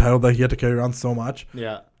fun of the title that he had to carry around so much.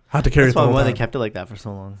 Yeah. Had to carry That's why they kept it like that for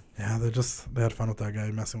so long. Yeah, they had fun with that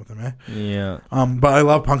guy, messing with him, eh? Yeah. But I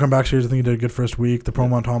love Punk on Backstage. I think he did a good first week. The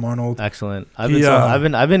promo on Tom Arnold. Excellent. I've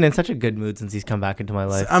been in such a good mood since he's come back into my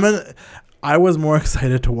life. I was more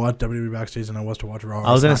excited to watch WWE Backstage than I was to watch Raw.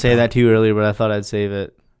 I was gonna say that to you earlier, but I thought I'd save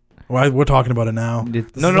it. Well, we're talking about it now.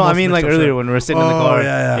 I mean like earlier when we were sitting in the car.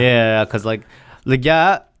 Yeah. Because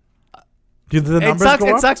Did the numbers go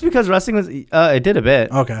It up? sucks because wrestling was. It did a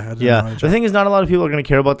bit. Okay. I didn't Yeah. know. The thing is, not a lot of people are going to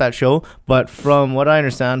care about that show. But from what I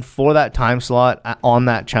understand, for that time slot on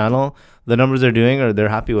that channel, the numbers they're doing, they're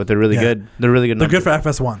happy with. They're really good. They're really good They're numbers. good for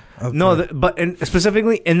FS1. No, but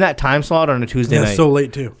specifically in that time slot on a Tuesday night. So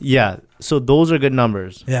late too. Yeah. So those are good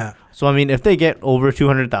numbers. Yeah. So I mean, if they get over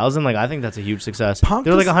 200,000, like I think that's a huge success. Punk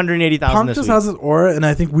They're like just- 180,000 Punk this just week. has his aura, and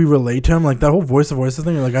I think we relate to him. Like that whole voice of voices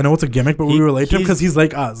thing. Like I know it's a gimmick, but we relate to him because he's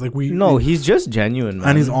like us. Like he's just genuine, man.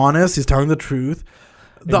 and he's honest. He's telling the truth.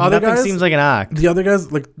 The And other nothing guys seems like an act. The other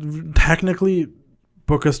guys, like technically,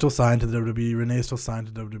 Booker's still signed to the WWE. Renee's still signed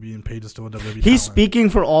to WWE, and Paige is still a WWE. He's talent. speaking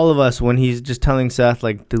for all of us when he's just telling Seth,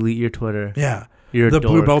 like, delete your Twitter. Yeah, You're a the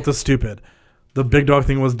blue dork. belt is stupid. The big dog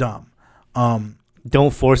thing was dumb.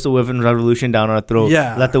 Don't force the women's revolution down our throat.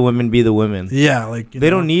 Yeah. Let the women be the women. Yeah, like They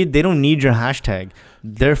don't need your hashtag.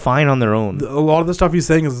 They're fine on their own. A lot of the stuff he's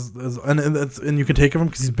saying is and you can take it from him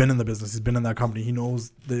because he's been in the business. He's been in that company. He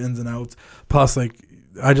knows the ins and outs. Plus, like,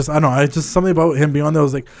 I don't know. I just something about him being on there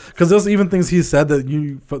was like, because there's even things he said that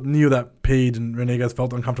you knew that Paige and Renee guys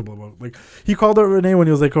felt uncomfortable about. Like he called out Renee when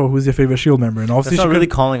he was like, "Oh, who's your favorite Shield member?" And obviously That's not she really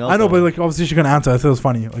couldn't- calling out. I know, though. but like obviously she couldn't answer. I thought it was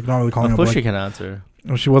funny. Like not really calling Of out. course but, she like, can answer.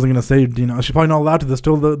 she wasn't gonna say, she's probably not allowed to. There's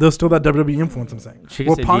still that WWE influence. I'm saying. She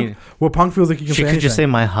can say Dean. Punk feels like he can She say could anything. just say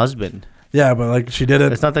my husband. Yeah, but like she did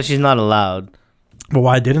it. It's not that she's not allowed. But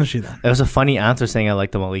why didn't she then? It was a funny answer saying I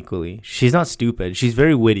like them all equally. She's not stupid. She's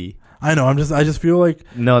very witty. I know. I just feel like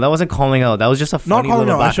No, that wasn't calling out. That was just a funny not calling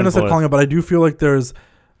little out. I back shouldn't have and said calling forth. out, but I do feel like there's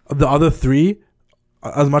the other three,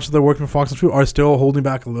 as much as they're working for Fox and True, are still holding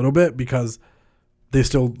back a little bit because they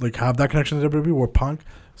still like have that connection to WWE. Where Punk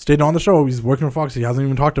stayed on the show, he's working for Fox. He hasn't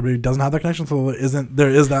even talked to WWE. He doesn't have that connection, so there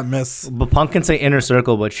is that miss. But Punk can say inner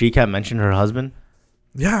circle, but she can't mention her husband.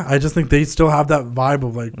 Yeah, I just think they still have that vibe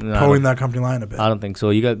of like No, towing that company line a bit. I don't think so.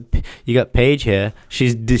 You got Paige here.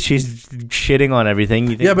 She's shitting on everything.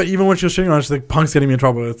 You think Yeah, but even when she was shitting on it, she's like, Punk's getting me in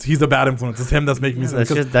trouble. He's a bad influence. It's him that's making me sick.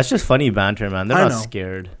 that's just funny banter, man. They're I not know.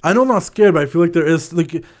 scared. I know I'm not scared, but I feel like there is,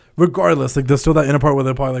 like, regardless, like, there's still that inner part where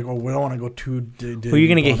they're probably like, oh, we don't want to go too Who are you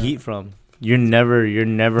gonna get heat from? You're never.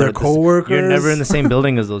 Their coworkers. You're never in the same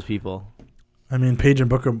building as those people. I mean, Paige and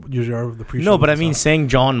Booker usually are the pre-show. No, but I mean, saying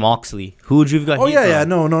John Moxley. Who would you have got? Oh heat yeah, from?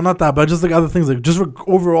 no, not that, but just like other things, like just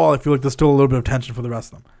overall, I feel like there's still a little bit of tension for the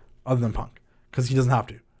rest of them, other than Punk, because he doesn't have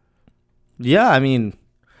to. Yeah, I mean,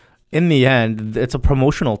 in the end, it's a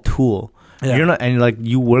promotional tool. Yeah. You're not, and like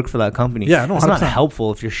you work for that company. Yeah, no, it's not 100%.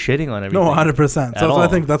 helpful if you're shitting on everything. No, 100%. At So all. I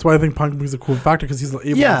think that's why I think Punk brings a cool factor because he's able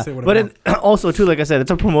to say whatever. But also too, like I said,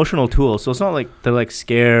 it's a promotional tool, so it's not like they're like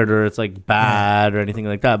scared or it's like bad or anything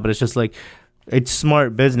like that. But it's just like it's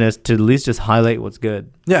smart business to at least just highlight what's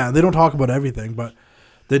good. Yeah, they don't talk about everything, but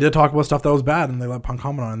they did talk about stuff that was bad, and they let Punk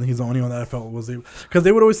comment on it. And he's the only one that I felt was because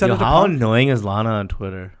they would always send it to How Punk. annoying is Lana on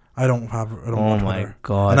Twitter? I don't watch my Twitter.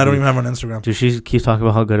 God, and I don't dude. even have her on Instagram. Dude, she keeps talking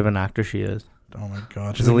about how good of an actor she is. Oh my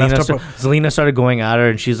God, she's messed up. Zelina started going at her,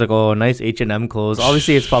 and she's like, "Oh, nice H&M clothes."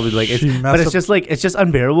 Obviously, it's probably like, it's just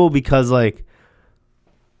unbearable because like,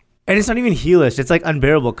 and it's not even heelish. It's like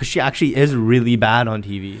unbearable because she actually is really bad on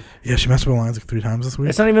TV. Yeah, she messed up with lines like 3 times this week.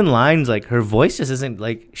 It's not even lines. Like her voice just isn't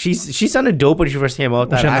like she sounded dope when she first came out with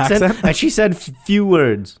that She had an accent, and she said few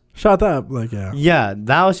words. Shut up, like yeah. Yeah,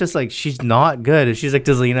 that was just like she's not good. And she's like,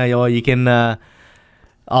 to Zelina, yo, you can.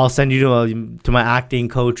 I'll send you to my acting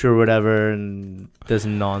coach or whatever, and this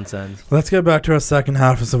nonsense. Let's get back to our second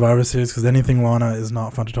half of Survivor Series because anything Lana is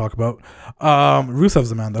not fun to talk about. Rusev's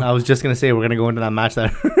the man, though. I was just gonna say we're gonna go into that match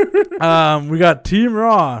there. We got Team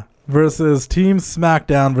Raw versus Team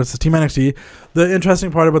Smackdown versus Team NXT. The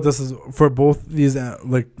interesting part about this is for both these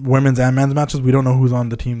like women's and men's matches, we don't know who's on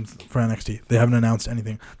the teams for NXT. They haven't announced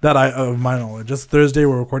anything that of my knowledge. Just Thursday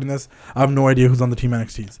we're recording this. I have no idea who's on the Team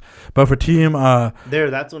NXTs. But for Team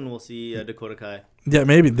that's when we'll see Dakota Kai. yeah,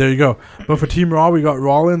 maybe there you go. But for Team Raw, we got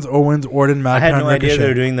Rollins, Owens, Orton, McIntyre, I had no idea Ricochet. they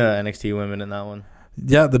were doing the NXT women in that one.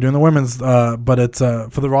 Yeah, they're doing the women's, but it's for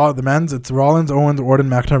the men's. It's Rollins, Owens, Orton,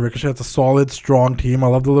 McIntyre, Ricochet. It's a solid, strong team. I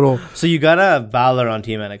love the little. So you gotta have Balor on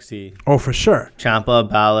Team NXT. Oh, for sure. Ciampa,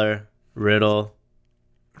 Balor, Riddle.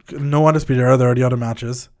 No Undisputed Era. They're already out of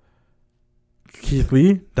matches. Keith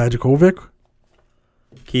Lee, Dijakovic.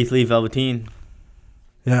 Keith Lee, Velveteen.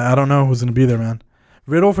 Yeah, I don't know who's gonna be there, man.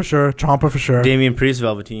 Riddle for sure. Ciampa for sure. Damian Priest,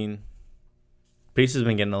 Velveteen. Priest has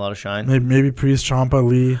been getting a lot of shine. Maybe Priest, Ciampa,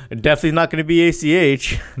 Lee. Definitely not going to be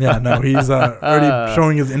ACH. Yeah, no, he's already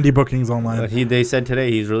showing his indie bookings online. They said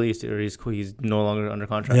today he's released, or he's no longer under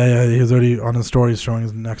contract. Yeah, he's already on his stories showing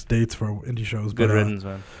his next dates for indie shows. Good riddance,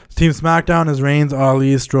 man. Team SmackDown is Reigns,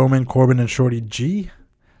 Ali, Strowman, Corbin, and Shorty G.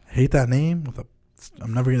 I hate that name with a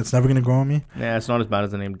It's never gonna grow on me. Yeah, it's not as bad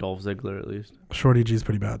as the name Dolph Ziggler, at least. Shorty G's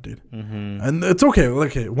pretty bad, dude. Mm-hmm. And it's okay.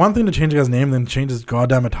 Okay, one thing to change a guy's name, then change his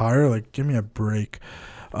goddamn attire. Like, give me a break.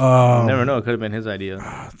 You never know. It could have been his idea.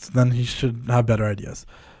 Then he should have better ideas.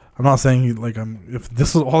 I'm not saying if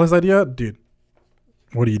this was all his idea, dude.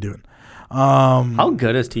 What are you doing? How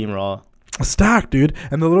good is Team Raw? Stacked, dude.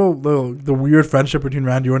 And the weird friendship between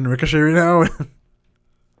Randy Orton and Ricochet right now.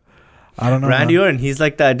 I don't know. Randy Orton, he's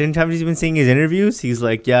like that. Didn't have you been seeing his interviews? He's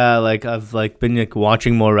like, yeah, like I've like been like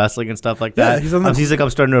watching more wrestling and stuff like that. He's like, I'm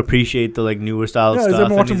starting to appreciate the like newer style stuff. He's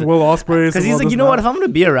been watching Will Ospreay. Because he's like, you know what? If I'm gonna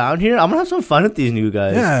be around here, I'm gonna have some fun with these new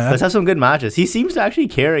guys. Yeah, let's have some good matches. He seems to actually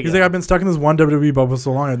care again. He's like, I've been stuck in this one WWE bubble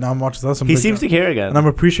so long, and now I'm watching this. He seems to care again, and I'm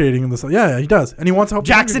appreciating this. Yeah, he does, and he wants to help.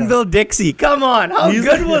 Jacksonville Dixie, come on, how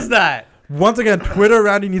good was that? Once again, Twitter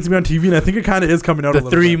Randy needs to be on TV, and I think it kind of is coming out. The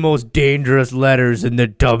three most dangerous letters in the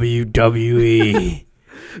WWE.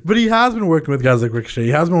 But he has been working with guys like Ricochet.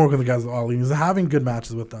 He has been working with guys like Ali. He's having good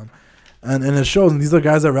matches with them, and it shows. And these are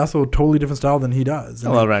guys that wrestle a totally different style than he does.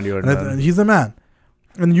 I love Randy Orton. And he's the man.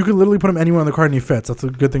 And you could literally put him anywhere on the card, and he fits. That's a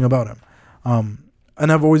good thing about him. And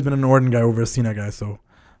I've always been an Orton guy over a Cena guy, so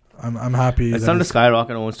I'm happy. It's time to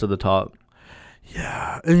skyrocket Owens to the top.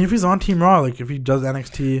 Yeah, and if he's on Team Raw, like if he does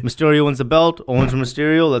NXT, Mysterio wins the belt. Owens from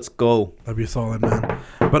Mysterio, let's go. That'd be solid, man.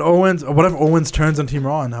 But what if Owens turns on Team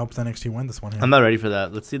Raw and helps NXT win this one? Here? I'm not ready for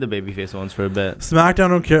that. Let's see the babyface Owens for a bit. SmackDown,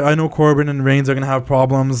 don't care. I know Corbin and Reigns are gonna have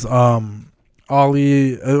problems. Ali,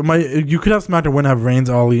 you could have SmackDown win, have Reigns,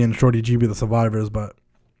 Ali, and Shorty G be the survivors, but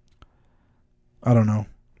I don't know.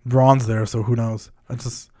 Braun's there, so who knows?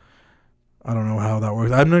 I don't know how that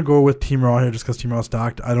works. I'm going to go with Team Raw here just because Team Raw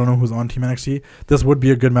stacked. I don't know who's on Team NXT. This would be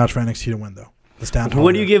a good match for NXT to win, though.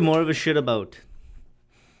 What do you give more of a shit about?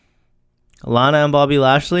 Lana and Bobby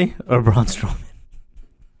Lashley or Braun Strowman?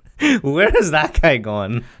 Where is that guy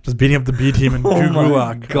going? Just beating up the B team and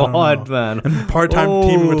Gulak. God, man. And part-time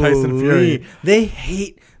teaming with Tyson Fury. They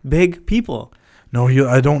hate big people. No,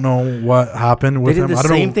 I don't know what happened with him. They did the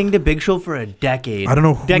same thing to Big Show for a decade. I don't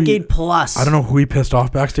know. Decade plus. I don't know who he pissed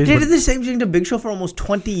off backstage. They did the same thing to Big Show for almost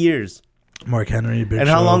 20 years. Mark Henry, Big Show. And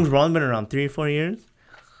how long's Braun been around? 3 or 4 years?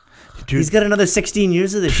 Dude, he's got another 16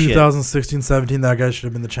 years of this 2016, 17, that guy should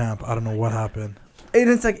have been the champ. I don't know what happened. And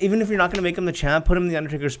it's like, even if you're not going to make him the champ, put him in the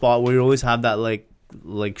Undertaker spot where you always have that like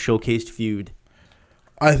showcased feud.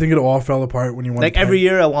 I think it all fell apart when you won. Like every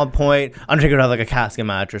year at one point, Undertaker would have like a casket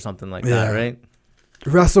match or something like that, right?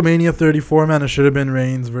 WrestleMania 34, man, it should have been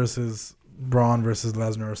Reigns versus Braun versus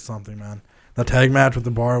Lesnar or something, man. That tag match with the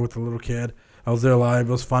bar with the little kid. I was there live.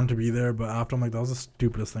 It was fun to be there, but after I'm like, that was the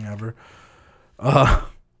stupidest thing ever. I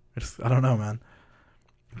don't know, man.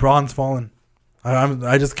 Braun's fallen.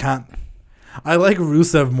 I just can't. I like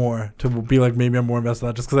Rusev more to be like, maybe I'm more invested in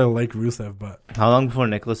that just because I like Rusev. But how long before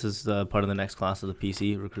Nicholas is part of the next class of the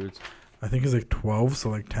PC recruits? I think he's like 12, so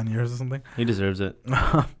like 10 years or something. He deserves it.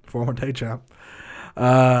 Former tag champ.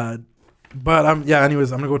 But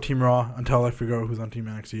anyways, I'm gonna go Team Raw until I figure out who's on Team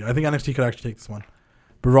NXT. I think NXT could actually take this one,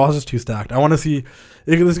 but Raw's just too stacked. I want to see.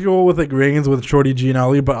 Let's go with like Reigns with Shorty G and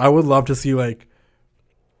Ali, but I would love to see like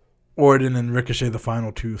Orton and Ricochet, the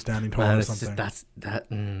final two, standing tall or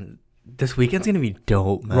something. This weekend's gonna be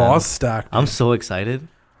dope, man. Raw's stacked. I'm so excited.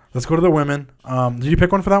 Let's go to the women. Did you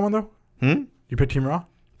pick one for that one though? You picked Team Raw.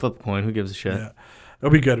 Flip a coin. Who gives a shit? Yeah,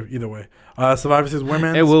 it'll be good either way. Survivor Series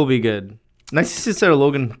women. It will be good. Nice to see Sarah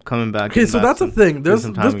Logan coming back. Okay, so that's the thing. There's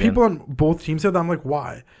people on both teams here that I'm like,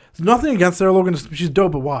 why? There's nothing against Sarah Logan. She's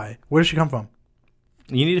dope, but why? Where does she come from?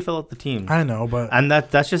 You need to fill out the team. I know, but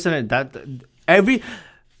that's just almost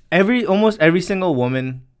every single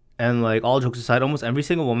woman, and like all jokes aside, almost every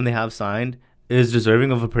single woman they have signed is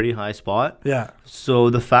deserving of a pretty high spot. Yeah. So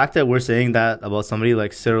the fact that we're saying that about somebody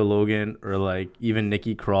like Sarah Logan or like even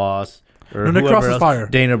Nikki Cross or Nick Cross is fire.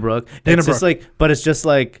 Dana Brooke. Just like, but it's just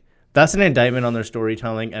like. That's an indictment on their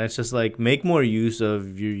storytelling, and it's just like, make more use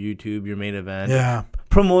of your YouTube, your main event. Yeah.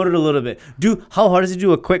 Promote it a little bit. How hard is it to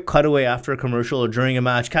do a quick cutaway after a commercial or during a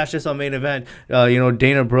match? Catch this on main event.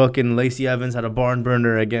 Dana Brooke and Lacey Evans had a barn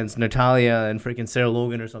burner against Natalia and freaking Sarah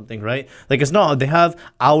Logan or something, right? Like, it's not. They have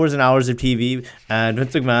hours and hours of TV, and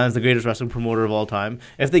Vince McMahon's the greatest wrestling promoter of all time.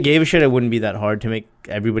 If they gave a shit, it wouldn't be that hard to make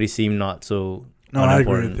everybody seem not so... No, I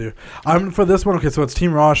agree with you. I'm for this one. Okay, so it's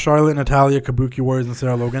Team Raw, Charlotte, Natalia, Kabuki Warriors, and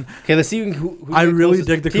Sarah Logan. Okay, let's see who I really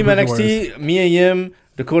dig the Team Kabuki NXT, Warriors. Mia Yim,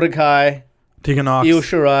 Dakota Kai, Tegan Nox, Io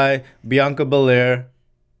Shirai, Bianca Belair,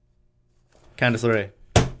 Candice LeRae.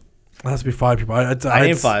 That has to be 5 people. I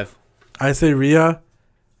name 5. I say Rhea.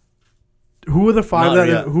 Who are the 5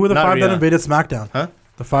 that invaded SmackDown? Huh?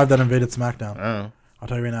 The 5 that invaded SmackDown. I don't know. I'll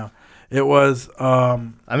tell you right now. It was. I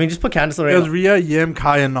mean, just put Candice LeRae. It was Rhea, Yim,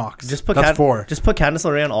 Kai, and Nox. That's 4. Just put Candice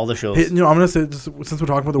LeRae on all the shows. Hey, I'm gonna say just, since we're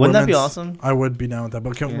talking about the Wouldn't women's, that be awesome? I would be down with that.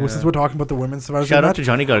 But since we're talking about the women's Survivor Shout Series out to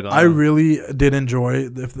Johnny Gargano. I really did enjoy.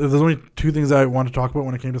 If there's only 2 things I want to talk about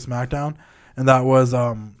when it came to SmackDown, and that was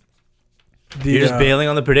You're just bailing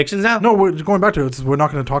on the predictions now? No, we're going back to it. We're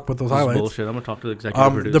not going to talk about those This highlights. is bullshit. I'm going to talk to the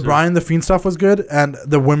executive producer. The Brian the Fiend stuff was good, and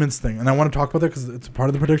the women's thing, and I want to talk about that because it's part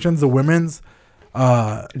of the predictions. The women's.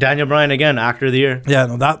 Daniel Bryan again, actor of the year. Yeah,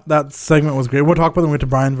 no, that segment was great. We'll talk about them with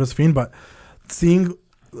Brian vs Fiend, but seeing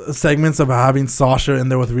segments of having Sasha in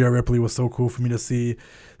there with Rhea Ripley was so cool for me to see.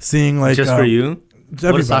 Seeing like just for you.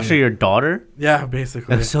 Everybody. Was Sasha your daughter? Yeah,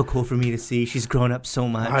 basically. It was so cool for me to see. She's grown up so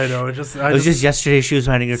much. I know. It was just yesterday she was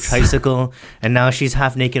riding her tricycle, and now she's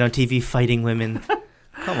half naked on TV fighting women.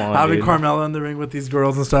 Come on, having dude. Carmella in the ring with these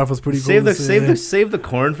girls and stuff was pretty cool. Save the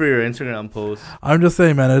corn for your Instagram post. I'm just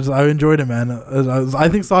saying, man. I enjoyed it, man. I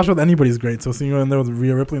think Sasha with anybody's great. So seeing her in there with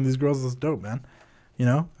Rhea Ripley and these girls is dope, man. You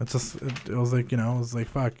know, it's just it was like, you know, it was like,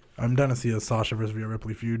 fuck. I'm down to see a Sasha versus Rhea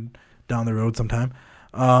Ripley feud down the road sometime.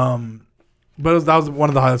 But that was one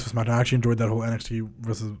of the highlights for SmackDown. I actually enjoyed that whole NXT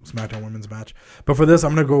versus SmackDown women's match. But for this,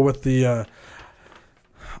 I'm gonna go with the.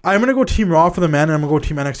 I'm going to go Team Raw for the men, and I'm going to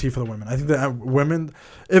go Team NXT for the women. I think that women,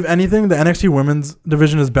 if anything, the NXT women's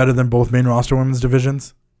division is better than both main roster women's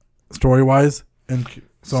divisions, story-wise. And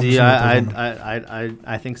so see,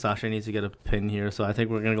 I think Sasha needs to get a pin here, so I think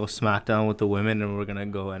we're going to go SmackDown with the women, and we're going to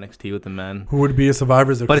go NXT with the men. Who would be a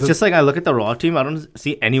survivor? But it's just like, I look at the Raw team, I don't want to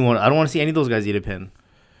see any of those guys eat a pin.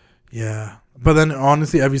 Yeah. But then,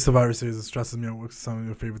 honestly, every Survivor Series, it stresses me out with some of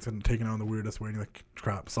your favorites getting taken out in the weirdest way. And you're like,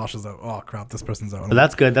 crap, Sasha's out. Oh, crap, this person's out. But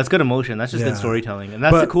that's good. That's good emotion. That's just good storytelling. And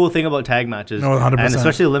that's the cool thing about tag matches. No, 100%. And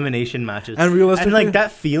especially elimination matches. And realistically, and like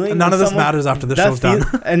that feeling. None of this matters after the show's done.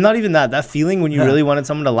 And not even that. That feeling when you really wanted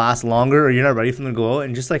someone to last longer, or you're not ready for them to go out,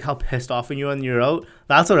 and just like how pissed off when you're out.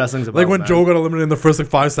 That's what wrestling's about. Like when Joe got eliminated in the first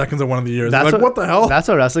 5 seconds of one of the years. That's like, what the hell? That's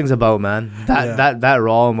what wrestling's about, man. That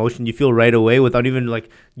raw emotion you feel right away without even like,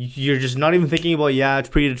 you're just not even thinking about, it's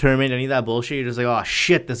predetermined, any of that bullshit. You're just like, oh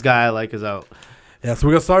shit, this guy I like is out. Yeah, so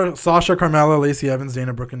we got Sasha, Carmella, Lacey Evans,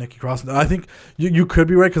 Dana Brooke, and Nikki Cross. I think you could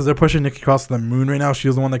be right because they're pushing Nikki Cross to the moon right now. She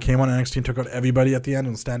was the one that came on NXT and took out everybody at the end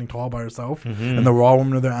and was standing tall by herself. Mm-hmm. And the Raw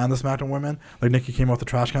women are there and the SmackDown women. Like Nikki came off the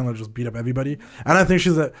trash can and just beat up everybody. And I think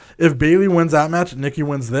if Bayley wins that match, Nikki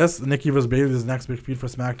wins this. Nikki versus Bayley is the next big feud for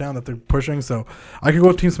SmackDown that they're pushing. So I could go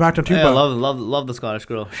with Team SmackDown too. Yeah, love the Scottish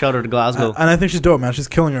girl. Shout her to Glasgow. And I think she's dope, man. She's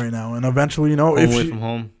killing it right now. And eventually, away from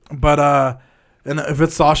home. But and if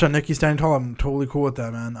it's Sasha and Nikki standing tall, I'm totally cool with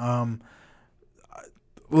that, man.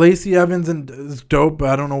 Lacey Evans is dope, but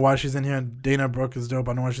I don't know why she's in here. And Dana Brooke is dope.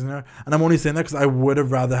 I don't know why she's in there. And I'm only saying that because I would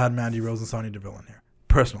have rather had Mandy Rose and Sonya Deville in here,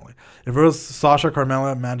 personally. If it was Sasha,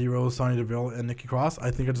 Carmella, Mandy Rose, Sonya Deville, and Nikki Cross, I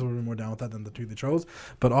think I just would be more down with that than the 2 they chose.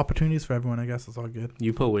 But opportunities for everyone, I guess. It's all good.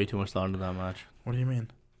 You put way too much thought into that match. What do you mean?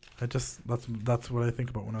 That's what I think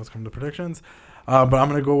about when I was coming to predictions. But I'm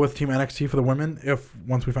gonna go with Team NXT for the women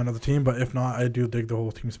once we find out the team. But if not, I do dig the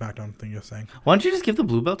whole Team SmackDown thing you're saying. Why don't you just give the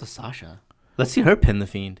blue belt to Sasha? Let's see her pin the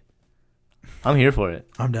Fiend. I'm here for it.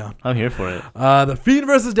 I'm down. I'm here for it. The Fiend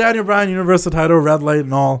versus Daniel Bryan, Universal title, red light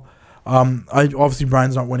and all. Obviously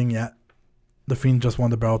Bryan's not winning yet. The Fiend just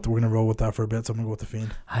won the belt. We're gonna roll with that for a bit, so I'm gonna go with the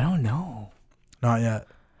Fiend. I don't know. Not yet.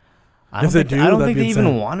 I don't think they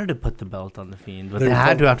even wanted to put the belt on the Fiend, but they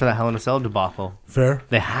had to after the Hell in a Cell debacle. Fair.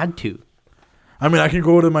 They had to. I mean, I can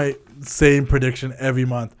go to my same prediction every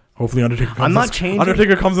month. Hopefully, Undertaker comes.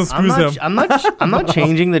 Undertaker comes and screws him. I'm not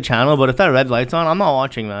changing the channel, but if that red light's on, I'm not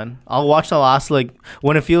watching, man. I'll watch the last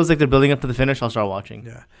when it feels like they're building up to the finish. I'll start watching.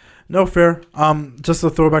 Yeah. No, fair. Just a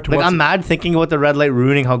throwback to I'm mad thinking about the red light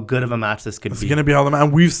ruining how good of a match this could be. It's gonna be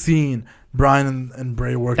and we've seen Bryan and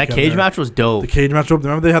Bray work that together. Cage match was dope. The cage match was dope.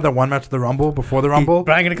 Remember they had that one match at the Rumble before the Rumble?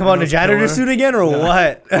 Bryan gonna come out in a janitor suit again or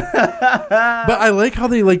what? But I like how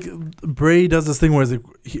they Bray does this thing where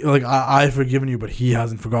it's I've forgiven you, but he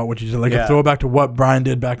hasn't forgot what you did. A throwback to what Bryan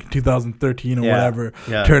did back in 2013 or whatever.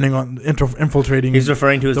 Yeah. Turning on, infiltrating. He's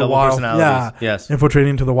referring to his double personalities. Yeah. Yes.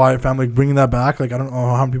 Infiltrating into the Wyatt family, bringing that back. I don't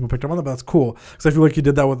know how many people picked up on that, but that's cool. Because I feel like he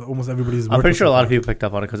did that with almost everybody's. I'm pretty sure a lot of people picked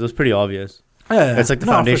up on it because it was pretty obvious. Yeah. It's like the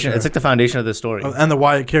foundation. Sure. It's like the foundation of this story. And the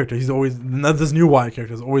Wyatt character, he's always this new Wyatt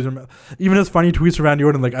character is always even his funny tweets from Randy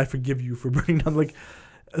Orton, I forgive you for bringing down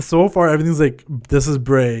so far everything's this is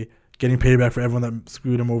Bray getting payback for everyone that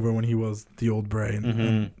screwed him over when he was the old Bray,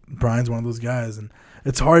 and Bryan's one of those guys, and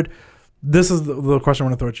it's hard. This is the question I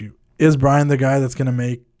want to throw at you: is Bryan the guy that's gonna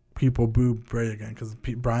make people boo Bray again? Because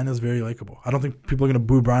Bryan is very likable. I don't think people are gonna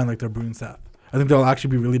boo Bryan like they're booing Seth. I think they'll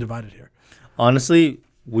actually be really divided here. Honestly,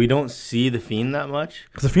 we don't see the Fiend that much.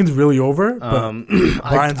 Because the Fiend's really over, but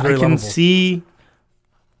Brian's very lovable.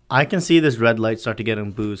 I can see this red light start to get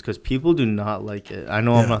him boost because people do not like it. I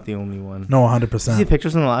know I'm not the only one. No, 100%. You see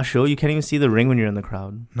pictures from the last show? You can't even see the ring when you're in the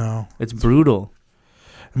crowd. No. It's brutal.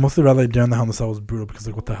 And most of the red light during the Hell in the Cell was brutal because,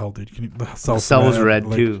 like, what the hell, dude? The cell was red,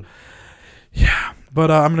 like, too. Yeah.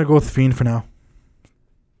 But I'm going to go with Fiend for now.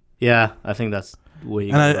 Yeah, I think that's way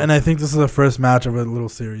And I think this is the first match of a little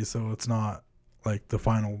series, so it's not like the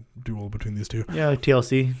final duel between these two. Yeah, like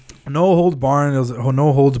TLC. No holds barred. It was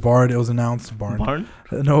announced.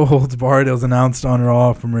 No holds barred. It was announced on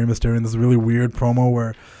Raw from Rey Mysterio in this really weird promo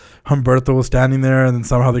where Humberto was standing there, and then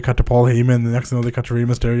somehow they cut to Paul Heyman. And the next thing they cut to Rey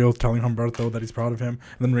Mysterio telling Humberto that he's proud of him,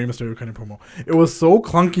 and then Rey Mysterio cutting promo. It was so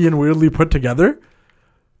clunky and weirdly put together.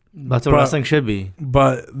 That's what wrestling should be.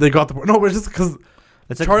 But they got the no, but it's just because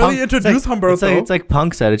Charlie introduced Humberto. It's like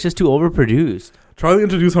Punk said. It's just too overproduced. Charlie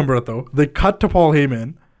introduced Humberto. They cut to Paul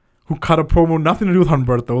Heyman, who cut a promo, nothing to do with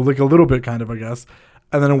Humberto, like a little bit kind of, I guess.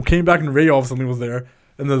 And then it came back and Ray all of a sudden was there.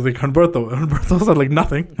 And then like Humberto. And Humberto said like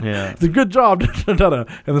nothing. Yeah. It's a good job. And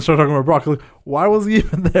then started talking about Brock. Like, why was he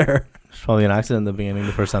even there? It's probably an accident in the beginning,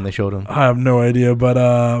 the first time they showed him. I have no idea. But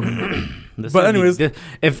anyways.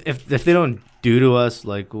 If they don't do to us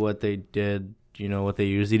like what they did, you know, what they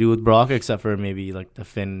usually do with Brock, except for maybe like the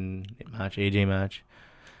Finn match, AJ match.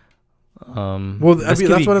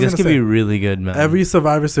 This could be really good, man. Every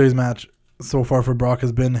Survivor Series match so far for Brock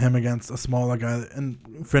has been him against a smaller guy, and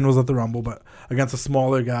Finn was at the Rumble, but against a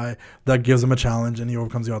smaller guy that gives him a challenge and he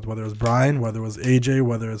overcomes the odds. Whether it was Brian, whether it was AJ,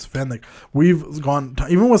 whether it's Finn, like we've gone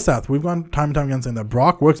even with Seth, we've gone time and time again saying that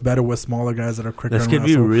Brock works better with smaller guys that are quicker. This could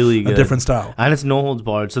be really good. A different style, and it's no holds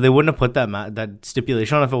barred, so they wouldn't have put that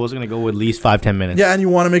stipulation on if it wasn't going to go at least 5-10 minutes. Yeah, and you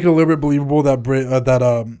want to make it a little bit believable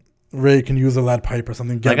that Ray can use a lead pipe or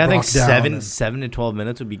something. I think 7 to 12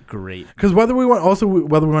 minutes would be great. Because whether we want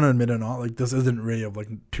to admit it or not, like this isn't Ray of like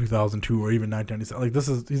 2002 or even 1997.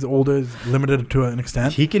 Like he's older, he's limited to an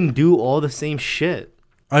extent. He can do all the same shit.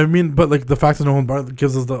 I mean, but like the fact that no one bar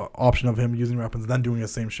gives us the option of him using weapons, then doing the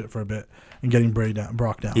same shit for a bit and getting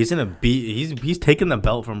Brock down. He's taking the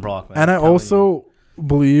belt from Brock, man. And I also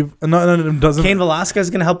believe doesn't Cain Velasquez is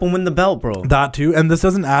gonna help him win the belt, bro. That too, and this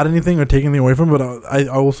doesn't add anything or take anything away from him, but I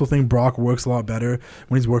also think Brock works a lot better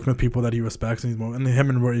when he's working with people that he respects, and him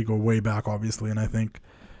and Ray go way back, obviously, and I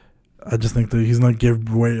just think that he's gonna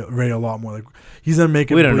give Ray a lot more. Like he's gonna make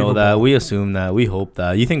it. We don't know that. We assume that. We hope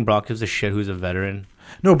that. You think Brock gives a shit who's a veteran?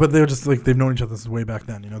 No, but they're just like they've known each other since way back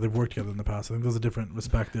then. You know, they've worked together in the past. I think there's a different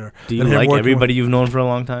respect there. Do you like everybody you've known for a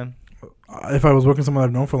long time? If I was working with someone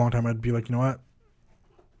I've known for a long time, I'd be like, you know what?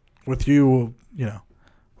 With you, we'll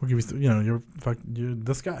give you, you're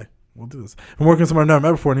this guy. We'll do this. I'm working with someone I've never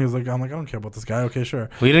met before, and he was like, I'm like, I don't care about this guy. Okay,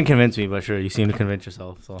 sure. Well, you didn't convince me, but sure, you seem to convince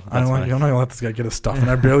yourself. So I'm not gonna let this guy get his stuff,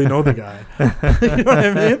 and I barely know the guy. You know what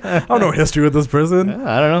I mean? I don't know history with this person. Yeah,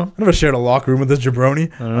 I don't know. I never shared a locker room with this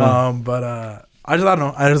jabroni. I don't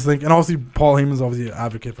know. I just think, and obviously Paul Heyman's obviously an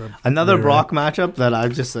advocate for another Brock matchup that I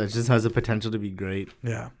just has the potential to be great.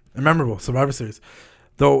 Yeah, and memorable Survivor Series.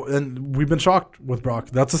 Though, and we've been shocked with Brock.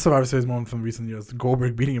 That's a Survivor Series moment from recent years.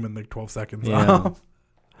 Goldberg beating him in like 12 seconds. Yeah.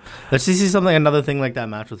 Let's see another thing like that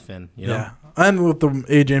match with Finn. Yeah. And with the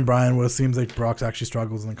AJ and Brian, where it seems like Brock actually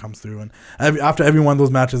struggles and then comes through. And after every one of those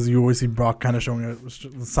matches, you always see Brock kind of showing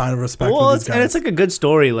a sign of respect for these guys. And it's like a good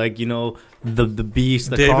story. Like, the beast,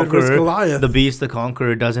 the David conqueror. Goliath. The beast, the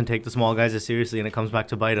conqueror, doesn't take the small guys as seriously, and it comes back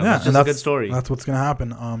to bite him. Yeah, it's just a good story. That's what's going to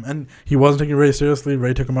happen. And he wasn't taking Ray seriously.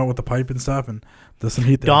 Ray took him out with the pipe and stuff, and there's some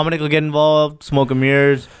heat there. Dominic will get involved. Smoke and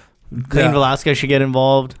mirrors. Cain Velasquez should get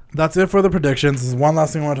involed. That's it for the predictions. There's one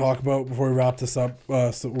last thing I want to talk about before we wrap this up,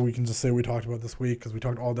 so we can just say we talked about this week, because we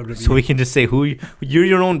talked all WWE. So we can just say you're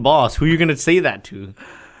your own boss. Who you're gonna say that to?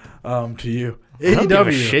 To you. AEW. I don't give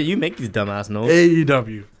a shit. You make these dumbass notes.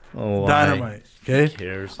 AEW. Oh, Dynamite. Okay. Who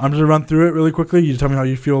cares? I'm just gonna run through it really quickly. You tell me how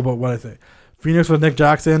you feel about what I say. Phoenix with Nick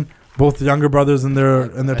Jackson. Both the younger brothers in their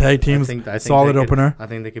tag teams. I think solid opener. I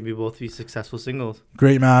think they could both be successful singles.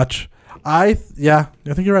 Great match. I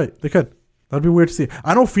think you're right. They could. That'd be weird to see.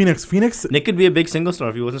 I know Phoenix. Nick could be a big single star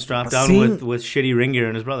if he wasn't strapped down with shitty ring gear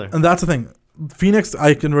and his brother. And that's the thing. Phoenix,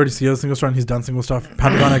 I can already see as a single star, and he's done single stuff.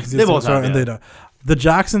 Pentagon, I can see a single star, and they do. The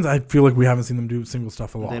Jacksons, I feel like we haven't seen them do single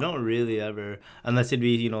stuff a lot. They don't really ever, unless it'd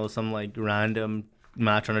be some like random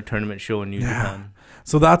match on a tournament show in New Japan.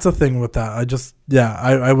 So that's a thing with that.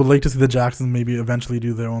 I would like to see the Jacksons maybe eventually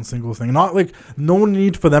do their own singles thing. Not like no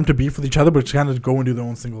need for them to beef with each other, but just kind of go and do their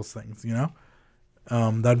own singles things,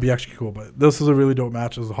 That'd be actually cool. But this was a really dope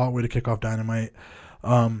match. It was a hot way to kick off Dynamite.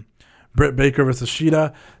 Britt Baker versus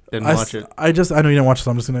Shida. Didn't watch it. I know you didn't watch it,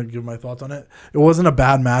 so I'm just gonna give my thoughts on it. It wasn't a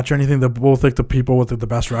bad match or anything. They're both like the people with the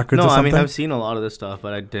best records. No, or something. I mean I've seen a lot of this stuff,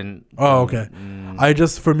 but I didn't. Oh, okay.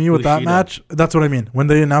 For me with that match, that's what I mean. When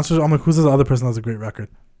they announced it, I'm like, who's this other person that has a great record?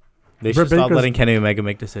 They should stop letting Kenny Omega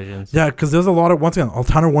make decisions. Yeah, because there's a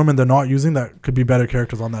ton of women they're not using that could be better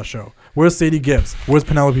characters on that show. Where's Sadie Gibbs? Where's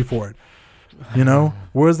Penelope Ford? You know,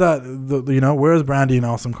 where's where's Brandy and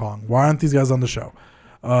Awesome Kong? Why aren't these guys on the show?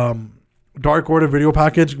 Dark Order video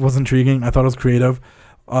package was intriguing. I thought it was creative.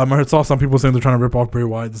 I saw some people saying they're trying to rip off Bray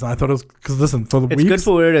Wyatt. I thought it was because listen, for the it's good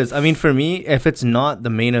for where it is. I mean, for me, if it's not the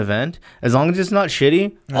main event, as long as it's not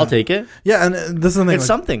shitty, I'll take it. Yeah, and this is the thing. It's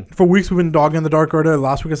something. For weeks we've been dogging the Dark Order.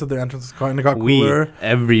 Last week I said their entrance got cooler.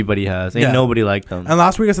 Everybody has. Ain't nobody liked them. And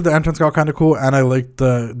last week I said the entrance got kind of cool, and I liked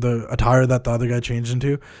the attire that the other guy changed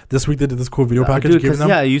into. This week they did this cool video package. Dude,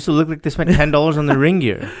 it used to look like they spent $10 on the ring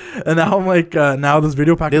gear. And now I'm like, now this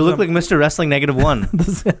video package. They look like Mr. Wrestling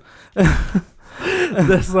 -1.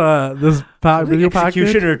 this video package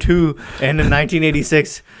Executioner 2 and in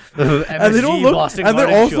 1986 and they don't look Boston and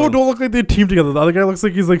they also don't look like they team together. The other guy looks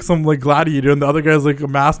like he's like some like gladiator and the other guy's like a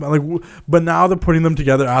masked man, like, but now they're putting them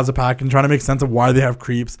together as a pack and trying to make sense of why they have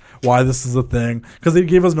creeps, why this is a thing, because they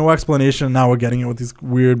gave us no explanation and now we're getting it with these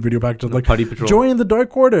weird video packages like join the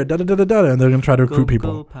Dark Order and they're gonna try to recruit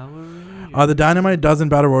people. The Dynamite dozen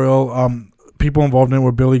Battle Royal, people involved in it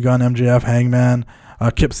were Billy Gunn, MJF, Hangman,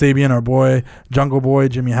 Kip Sabian, our boy, Jungle Boy,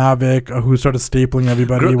 Jimmy Havoc, who started stapling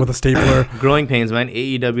everybody with a stapler. Growing pains, man.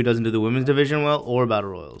 AEW doesn't do the women's division well or Battle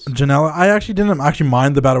Royals. Janela, I actually didn't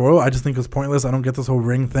mind the Battle Royal. I just think it's pointless. I don't get this whole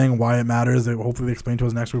ring thing, why it matters. Hopefully they explain to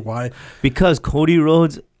us next week why. Because Cody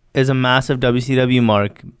Rhodes is a massive WCW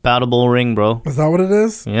mark. Battle Bowl ring, bro. Is that what it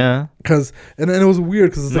is? Yeah. Because and it was weird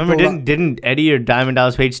because remember didn't Eddie or Diamond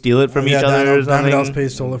Dallas Page steal it from each other or something? Diamond Dallas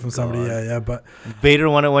Page stole it from somebody. Yeah. But Vader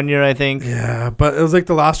won it one year, I think. Yeah, but it was like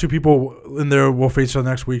the last two people in there will face each other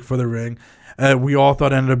next week for the ring. We all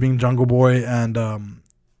thought it ended up being Jungle Boy and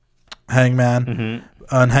Hangman. Mm-hmm.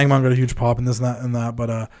 And Hangman got a huge pop in this and that,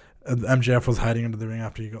 but MJF was hiding under the ring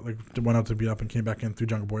after he went out to beat up and came back in through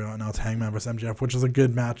Jungle Boy. Now it's Hangman versus MJF, which is a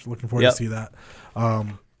good match. Looking forward to see that.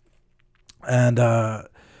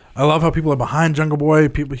 I love how people are behind Jungle Boy.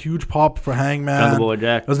 Huge pop for Hangman. Jungle Boy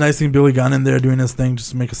Jack. It was nice seeing Billy Gunn in there doing his thing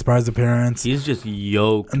just to make a surprise appearance. He's just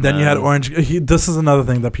yoked. And then you had Orange. This is another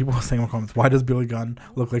thing that people were saying in the comments. Why does Billy Gunn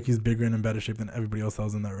look like he's bigger and in better shape than everybody else that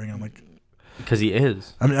was in that ring? I'm like, because he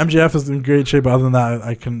is. I mean, MJF is in great shape. But other than that,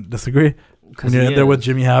 I can disagree. When you're in there with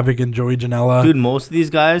Jimmy Havoc and Joey Janela. Dude, most of these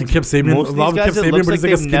guys. And Kip Sabian. Most of these guys, it looks like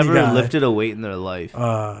they've never lifted a weight in their life.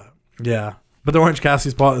 Yeah. But the Orange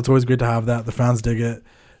Cassidy spot, it's always great to have that. The fans dig it.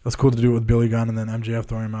 It was cool to do it with Billy Gunn and then MJF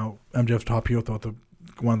throwing him out. MJF top heel thought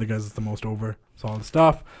one of the guys that's the most over. Solid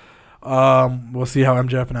stuff. We'll see how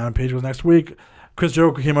MJF and Adam Page goes next week. Chris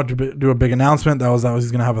Jericho came out to do a big announcement. That was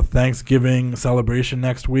he's going to have a Thanksgiving celebration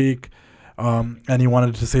next week. And he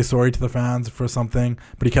wanted to say sorry to the fans for something,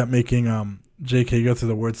 but he kept making JK go through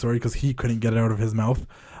the word sorry because he couldn't get it out of his mouth.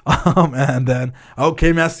 And then out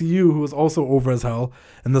came SCU, who was also over as hell.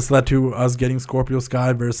 And this led to us getting Scorpio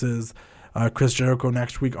Sky versus Chris Jericho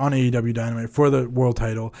next week on AEW Dynamite for the world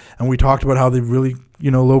title. And we talked about how they've really,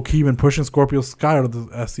 low-key been pushing Scorpio Sky out of the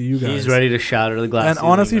SCU guys. He's ready to shatter the glass. And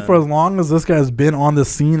honestly, for as long as this guy's been on the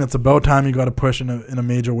scene, it's about time he got to push in a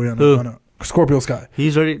major way on a Scorpio Sky.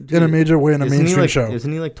 He's ready. Dude, in a major way in a mainstream show.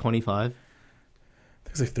 Isn't he like 25? I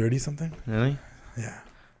think he's like 30 something. Really? Yeah.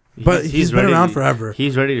 But he's been around forever.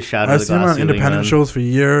 He's ready to shatter the glass ceiling. I've seen him on independent shows for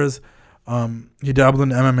years. He dabbled in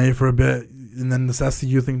MMA for a bit. And then this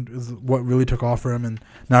SCU thing is what really took off for him. And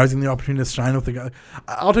now he's getting the opportunity to shine with the guy.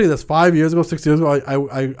 I'll tell you this. 5 years ago, 6 years ago,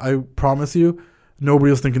 I promise you, nobody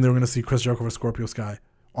was thinking they were going to see Chris Jericho versus Scorpio Sky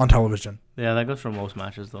on television. Yeah, that goes for most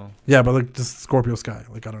matches, though. Yeah, but like just Scorpio Sky.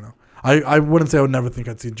 Like, I don't know. I wouldn't say I would never think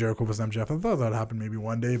I'd see Jericho versus MJF. I thought that would happen maybe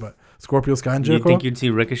one day, but Scorpio Sky and Jericho. You think you'd see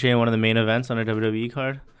Ricochet in one of the main events on a WWE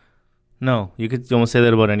card? No, you could almost say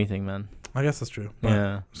that about anything, man. I guess that's true.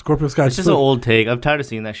 Yeah. Scorpio Sky. It's just an old take. I'm tired of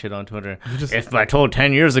seeing that shit on Twitter. If I told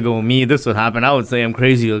 10 years ago me this would happen, I would say I'm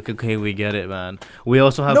crazy. Like, okay, we get it, man. We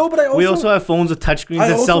also have have phones with touchscreens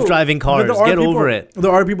and self-driving cars. Get over it. There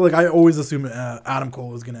are people, like, I always assume Adam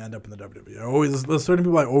Cole was going to end up in the WWE. There's certain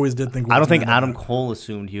people I always did think. I don't think Adam Cole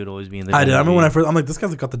assumed he would always be in the WWE. I did. I remember when I'm like, this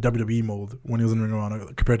guy's got the WWE mold when he was in Ring of Honor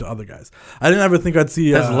compared to other guys. I didn't ever think I'd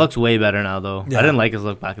see. His look's way better now, though. Yeah. I didn't like his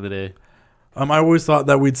look back in the day. I always thought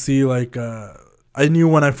that we'd see, like, I knew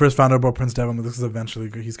when I first found out about Prince Devon, but this is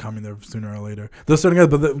eventually, he's coming there sooner or later. There's certain guys,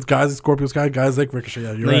 but the guys like Scorpio Sky, guys like Ricochet,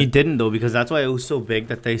 yeah, you're right. He didn't, though, because that's why it was so big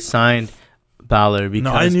that they signed Balor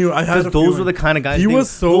because I knew I had those were the kind of guys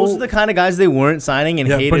those are the kind of guys they weren't signing and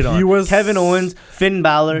hated on. Kevin Owens, Finn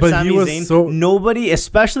Balor, Sami Zayn. Nobody,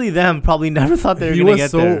 especially them, probably never thought they were going to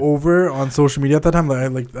get there. He was so over on social media at that time.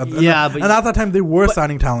 And at that time they were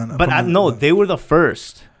signing talent. But they were the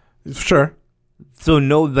first. Sure. So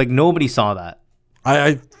nobody saw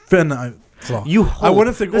that. Finn. So you hope. I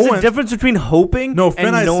wouldn't think there's a difference between hoping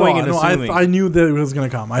and knowing and assuming. I knew that it was going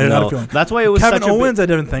to come. I had a feeling. That's why it was Kevin Owens. I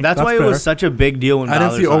didn't think. That's why it was such a big deal when I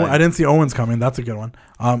didn't see Owens coming. That's a good one.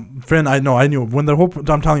 Finn, I knew when the whole.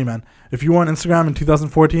 I'm telling you, man. If you were on Instagram in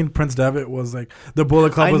 2014, Prince Devitt was like the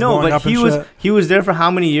Bullet Club was blowing up and shit. He was there for how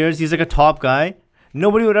many years? He's like a top guy.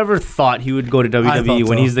 Nobody would ever thought he would go to WWE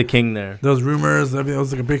when he's the king there. Those rumors, everything, it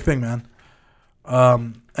was like a big thing, man.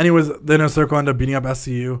 Anyways, the Inner Circle ended up beating up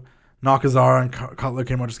SCU. Nakazara and Cutler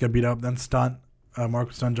came out, just get beat up. Then Stunt,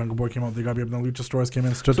 Marcus Stunt, Jungle Boy came out, they got beat up. Then Luchasaurus came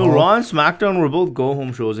in. So Raw and SmackDown were both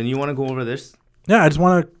go-home shows, and you want to go over this? Yeah, I just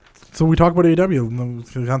want to. So we talk about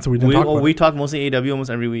AEW. We talk mostly AEW almost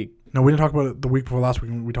every week. No, we didn't talk about it the week before last week.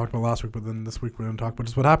 We talked about last week, but then this week we didn't talk about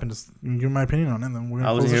just what happened. Just give my opinion on it, and then we're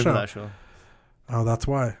gonna close the show. I wasn't here for that show. Oh, that's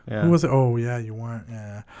why. Yeah. Who was it? Oh, yeah, you weren't.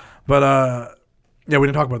 Yeah. But, we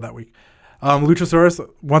didn't talk about that week. Luchasaurus,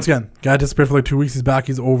 once again, guy disappeared for like 2 weeks. He's back.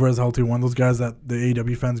 He's over as hell too. One of those guys that the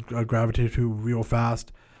AEW fans gravitated to real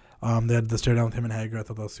fast. They had the stare down with him and Hager. I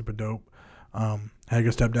thought that was super dope.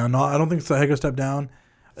 Hager stepped down. No, I don't think so. Hager stepped down.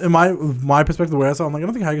 In my perspective, the way I saw it, I'm like, I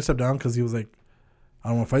don't think Hager stepped down because he was like, I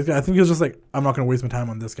don't want to fight this guy. I think he was just like, I'm not going to waste my time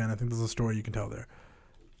on this guy. And I think there's a story you can tell there.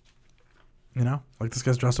 You know? Like, this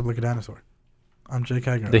guy's dressed up like a dinosaur. I'm Jake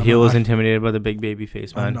Hager. The heel was intimidated by the big baby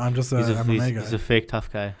face, man. I'm just he's a fake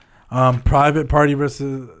tough guy. Private Party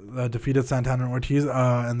versus defeated Santana and Ortiz,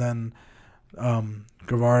 and then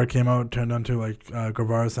Guevara came out, turned onto like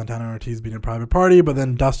Guevara, Santana, and Ortiz being a Private Party, but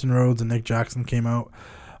then Dustin Rhodes and Nick Jackson came out.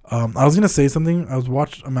 I was gonna say something. I was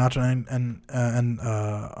watching a match on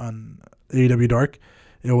AEW Dark.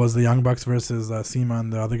 It was the Young Bucks versus Seema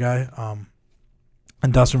and the other guy,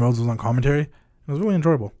 and Dustin Rhodes was on commentary. It was really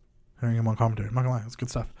enjoyable hearing him on commentary. I'm not gonna lie, it's good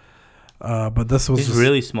stuff. But this was he's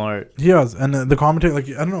really smart. He was, and the commentary, like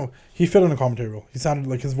I don't know, he fit in a commentary role. He sounded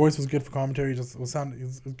like his voice was good for commentary. He was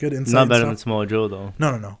good insight. Not better than Samoa Joe though.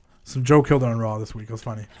 No. So Joe killed it on Raw this week. It was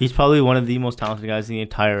funny. He's probably one of the most talented guys in the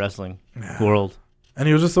entire wrestling world. And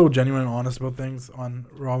he was just so genuine and honest about things on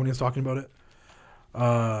Raw when he was talking about it.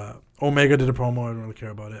 Omega did a promo. I don't really care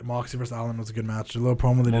about it. Moxie versus Allen was a good match. A little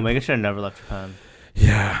promo. Omega should have never left Japan.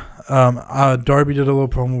 Yeah. Darby did a little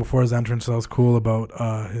promo before his entrance, so that was cool about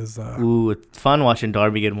his. Ooh, it's fun watching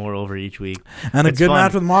Darby get more over each week. And it's a good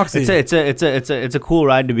match with Moxie. It's a cool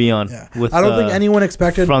ride to be on. Yeah. I don't think anyone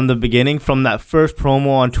expected from the beginning, from that first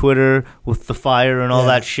promo on Twitter with the fire and all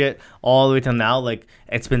that shit, all the way to now. Like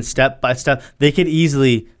it's been step by step. They could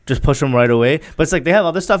easily just push him right away, but it's like they have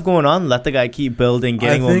other stuff going on. Let the guy keep building,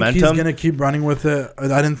 getting momentum. I think he's gonna keep running with it.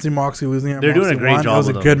 I didn't see Moxie losing it. They're doing a great job. It was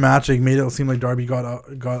a good match. They made it seem like Darby got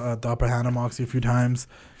the upper hand on Moxie a few times.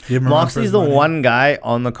 Moxie's the one guy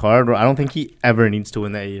on the card where I don't think he ever needs to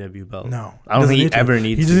win the AEW belt. No, I don't think he ever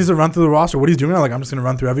needs. He just needs to run through the roster. What he's doing, like I'm just gonna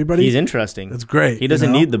run through everybody. He's interesting. It's great. He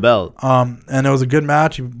doesn't need the belt. And it was a good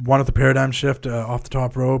match. He won with the paradigm shift off the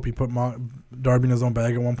top rope. He put Darby in his own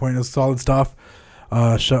bag at one point. It was solid stuff.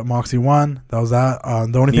 Shut Moxie won. That was that.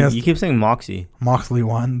 The only thing you keep saying Moxley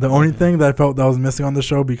won. The only thing that I felt that was missing on the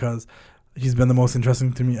show, because he's been the most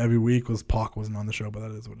interesting to me every week, was Pac wasn't on the show, but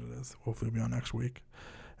that is what it is. Hopefully he'll be on next week.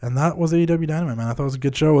 And that was AEW Dynamite, man. I thought it was a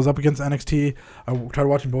good show. It was up against NXT. I tried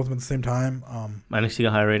watching both of them at the same time. NXT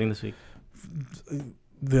got high rating this week.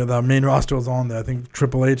 The main roster was on there. I think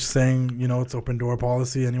Triple H saying, it's open door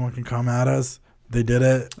policy. Anyone can come at us. They did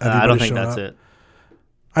it. I don't think that's it.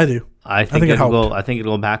 I do. I think it'll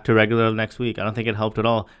go back to regular next week. I don't think it helped at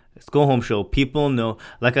all. It's go home show. People know,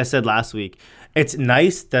 like I said last week, it's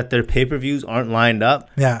nice that their pay-per-views aren't lined up.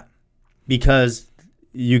 Yeah. Because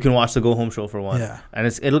you can watch the go home show for one. Yeah. And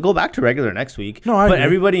it'll go back to regular next week. No, I agree.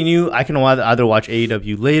 Everybody knew I can either watch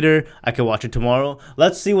AEW later, I can watch it tomorrow.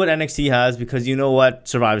 Let's see what NXT has, because you know what?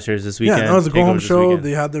 Survivor Series this weekend. Yeah, no, it's a go home show.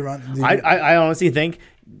 They had the run. I honestly think.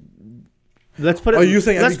 Let's put it. Are you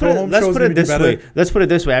saying let's put it this way? Let's put it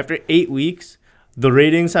this way. After 8 weeks, the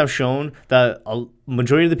ratings have shown that a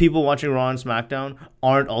majority of the people watching Raw and SmackDown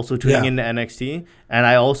aren't also tuning into NXT, and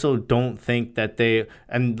I also don't think that the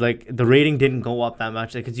rating didn't go up that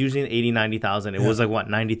much. Like it's usually 80,000-90,000. It was like what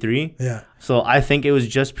 93. Yeah. So I think it was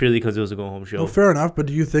just purely because it was a go home show. Well, fair enough. But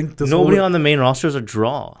do you think nobody on the main roster is a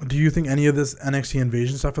draw? Do you think any of this NXT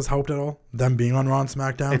invasion stuff has helped at all? Them being on Raw and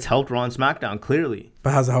SmackDown. It's helped Raw and SmackDown clearly.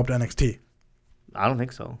 But has it helped NXT? I don't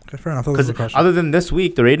think so. Okay, fair enough. That was the Because question. other than this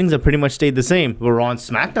week, the ratings have pretty much stayed the same. But Raw and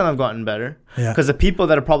SmackDown have gotten better. Yeah. Because the people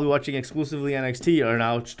that are probably watching exclusively NXT are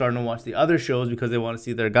now starting to watch the other shows because they want to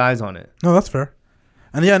see their guys on it. No, that's fair.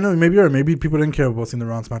 And yeah, no, maybe you're right. Maybe people didn't care about seeing the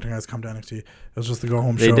Raw and SmackDown guys come to NXT. It was just the go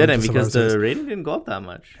home show. They didn't just because Survivor the Series. rating didn't go up that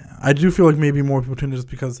much. Yeah. I do feel like maybe more people tuned in just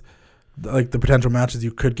because, like, the potential matches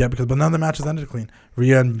you could get. But none of the matches ended clean.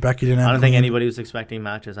 Rhea and Becky didn't end I don't think clean. anybody was expecting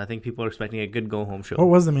matches. I think people are expecting a good go home show. What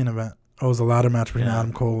was the main event? Oh, it was a ladder match between Yeah.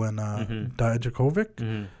 Adam Cole and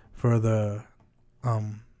Dijakovic for the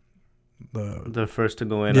first to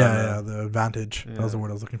go in. the advantage. Yeah. That was the word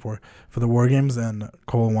I was looking for the Wargames, and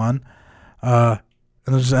Cole won.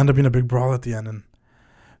 And it just ended up being a big brawl at the end. And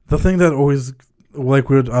the thing that always, like,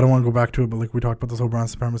 I don't want to go back to it, but like we talked about this whole brand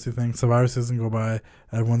supremacy thing. Survivor Series can go by.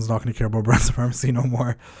 Everyone's not going to care about brand supremacy no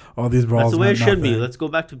more. All these brawls. That's the way it meant should be. nothing. Let's go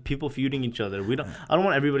back to people feuding each other. I don't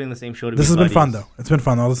want everybody in the same show to This be has been buddies. fun, though. It's been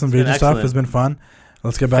fun. All this invasion stuff has been fun.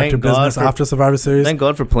 Let's get back Thank to God business for- after Survivor Series. Thank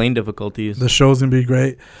God for plane difficulties. The show's going to be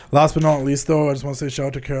great. Last but not least, though, I just want to say shout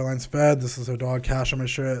out to Caroline's Fed. This is her dog, Cash, on my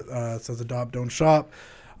shirt. It says adopt, don't shop.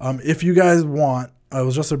 If you guys want, it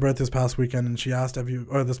was just her birthday this past weekend, and she asked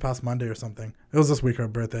this past Monday or something. It was this week, her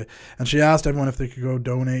birthday. And she asked everyone if they could go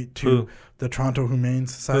donate to the Toronto Humane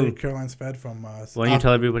Society. Caroline's Fed from... Why don't you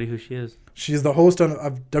tell everybody who she is? She's the host of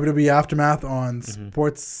WWE Aftermath on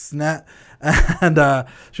Sportsnet, and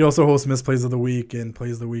she also hosts Misplays of the Week and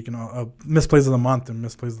Plays of the Week and Misplays of the Month and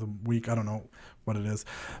Misplays of the Week. I don't know what it is,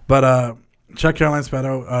 but check Caroline's Fed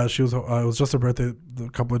out. She was it was just her birthday a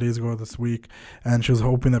couple of days ago this week, and she was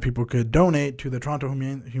hoping that people could donate to the Toronto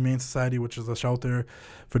Humane Society, which is a shelter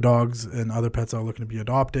for dogs and other pets that are looking to be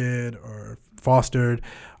adopted or fostered.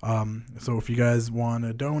 So if you guys want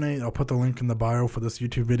to donate, I'll put the link in the bio for this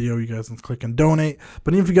YouTube video. You guys can click and donate.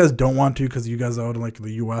 But even if you guys don't want to, because you guys are out in like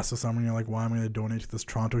the US or something, you're like, why am I going to donate to this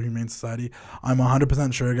Toronto Humane Society? I'm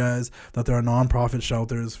 100% sure, guys, that there are nonprofit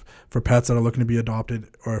shelters for pets that are looking to be adopted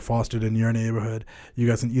or fostered in your neighborhood. You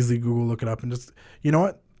guys can easily Google, look it up, and just, you know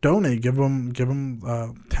what? Donate. Give them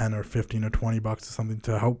 10 or 15 or 20 bucks or something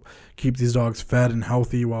to help keep these dogs fed and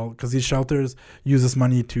healthy. Because these shelters use this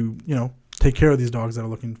money to, take care of these dogs that are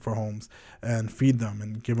looking for homes and feed them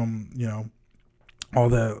and give them, all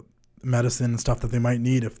the medicine and stuff that they might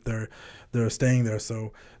need if they're staying there.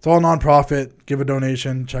 So it's all nonprofit. Give a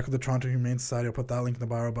donation. Check out the Toronto Humane Society. I'll put that link in the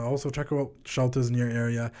bio. But also check out shelters in your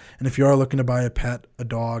area. And if you are looking to buy a pet, a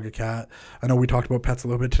dog, a cat, I know we talked about pets a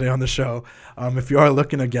little bit today on the show. If you are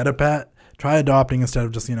looking to get a pet, try adopting instead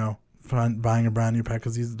of just buying a brand new pet,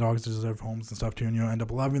 because these dogs deserve homes and stuff too, and you'll end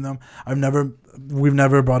up loving them. We've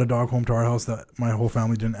never brought a dog home to our house that my whole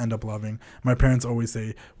family didn't end up loving. My parents always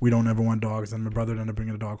say we don't ever want dogs, and my brother ended up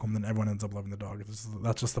bringing a dog home, then everyone ends up loving the dog.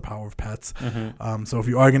 That's just the power of pets. So if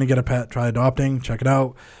you are going to get a pet, try adopting, check it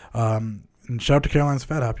out. And shout out to Caroline's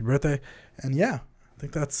Fed, happy birthday. And yeah, I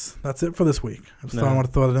think that's it for this week. I just thought I want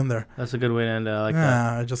to throw it in there. That's a good way to end it. I like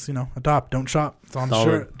that. Yeah, I just, adopt, don't shop. It's on the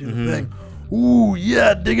Solid. shirt. Do the thing. Ooh,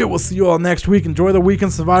 yeah, dig it. We'll see you all next week. Enjoy the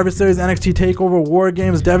weekend Survivor Series, NXT TakeOver,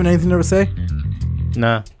 Wargames. Devon, anything to say?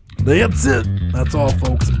 Nah. That's it. That's all,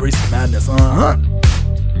 folks. Embrace the madness.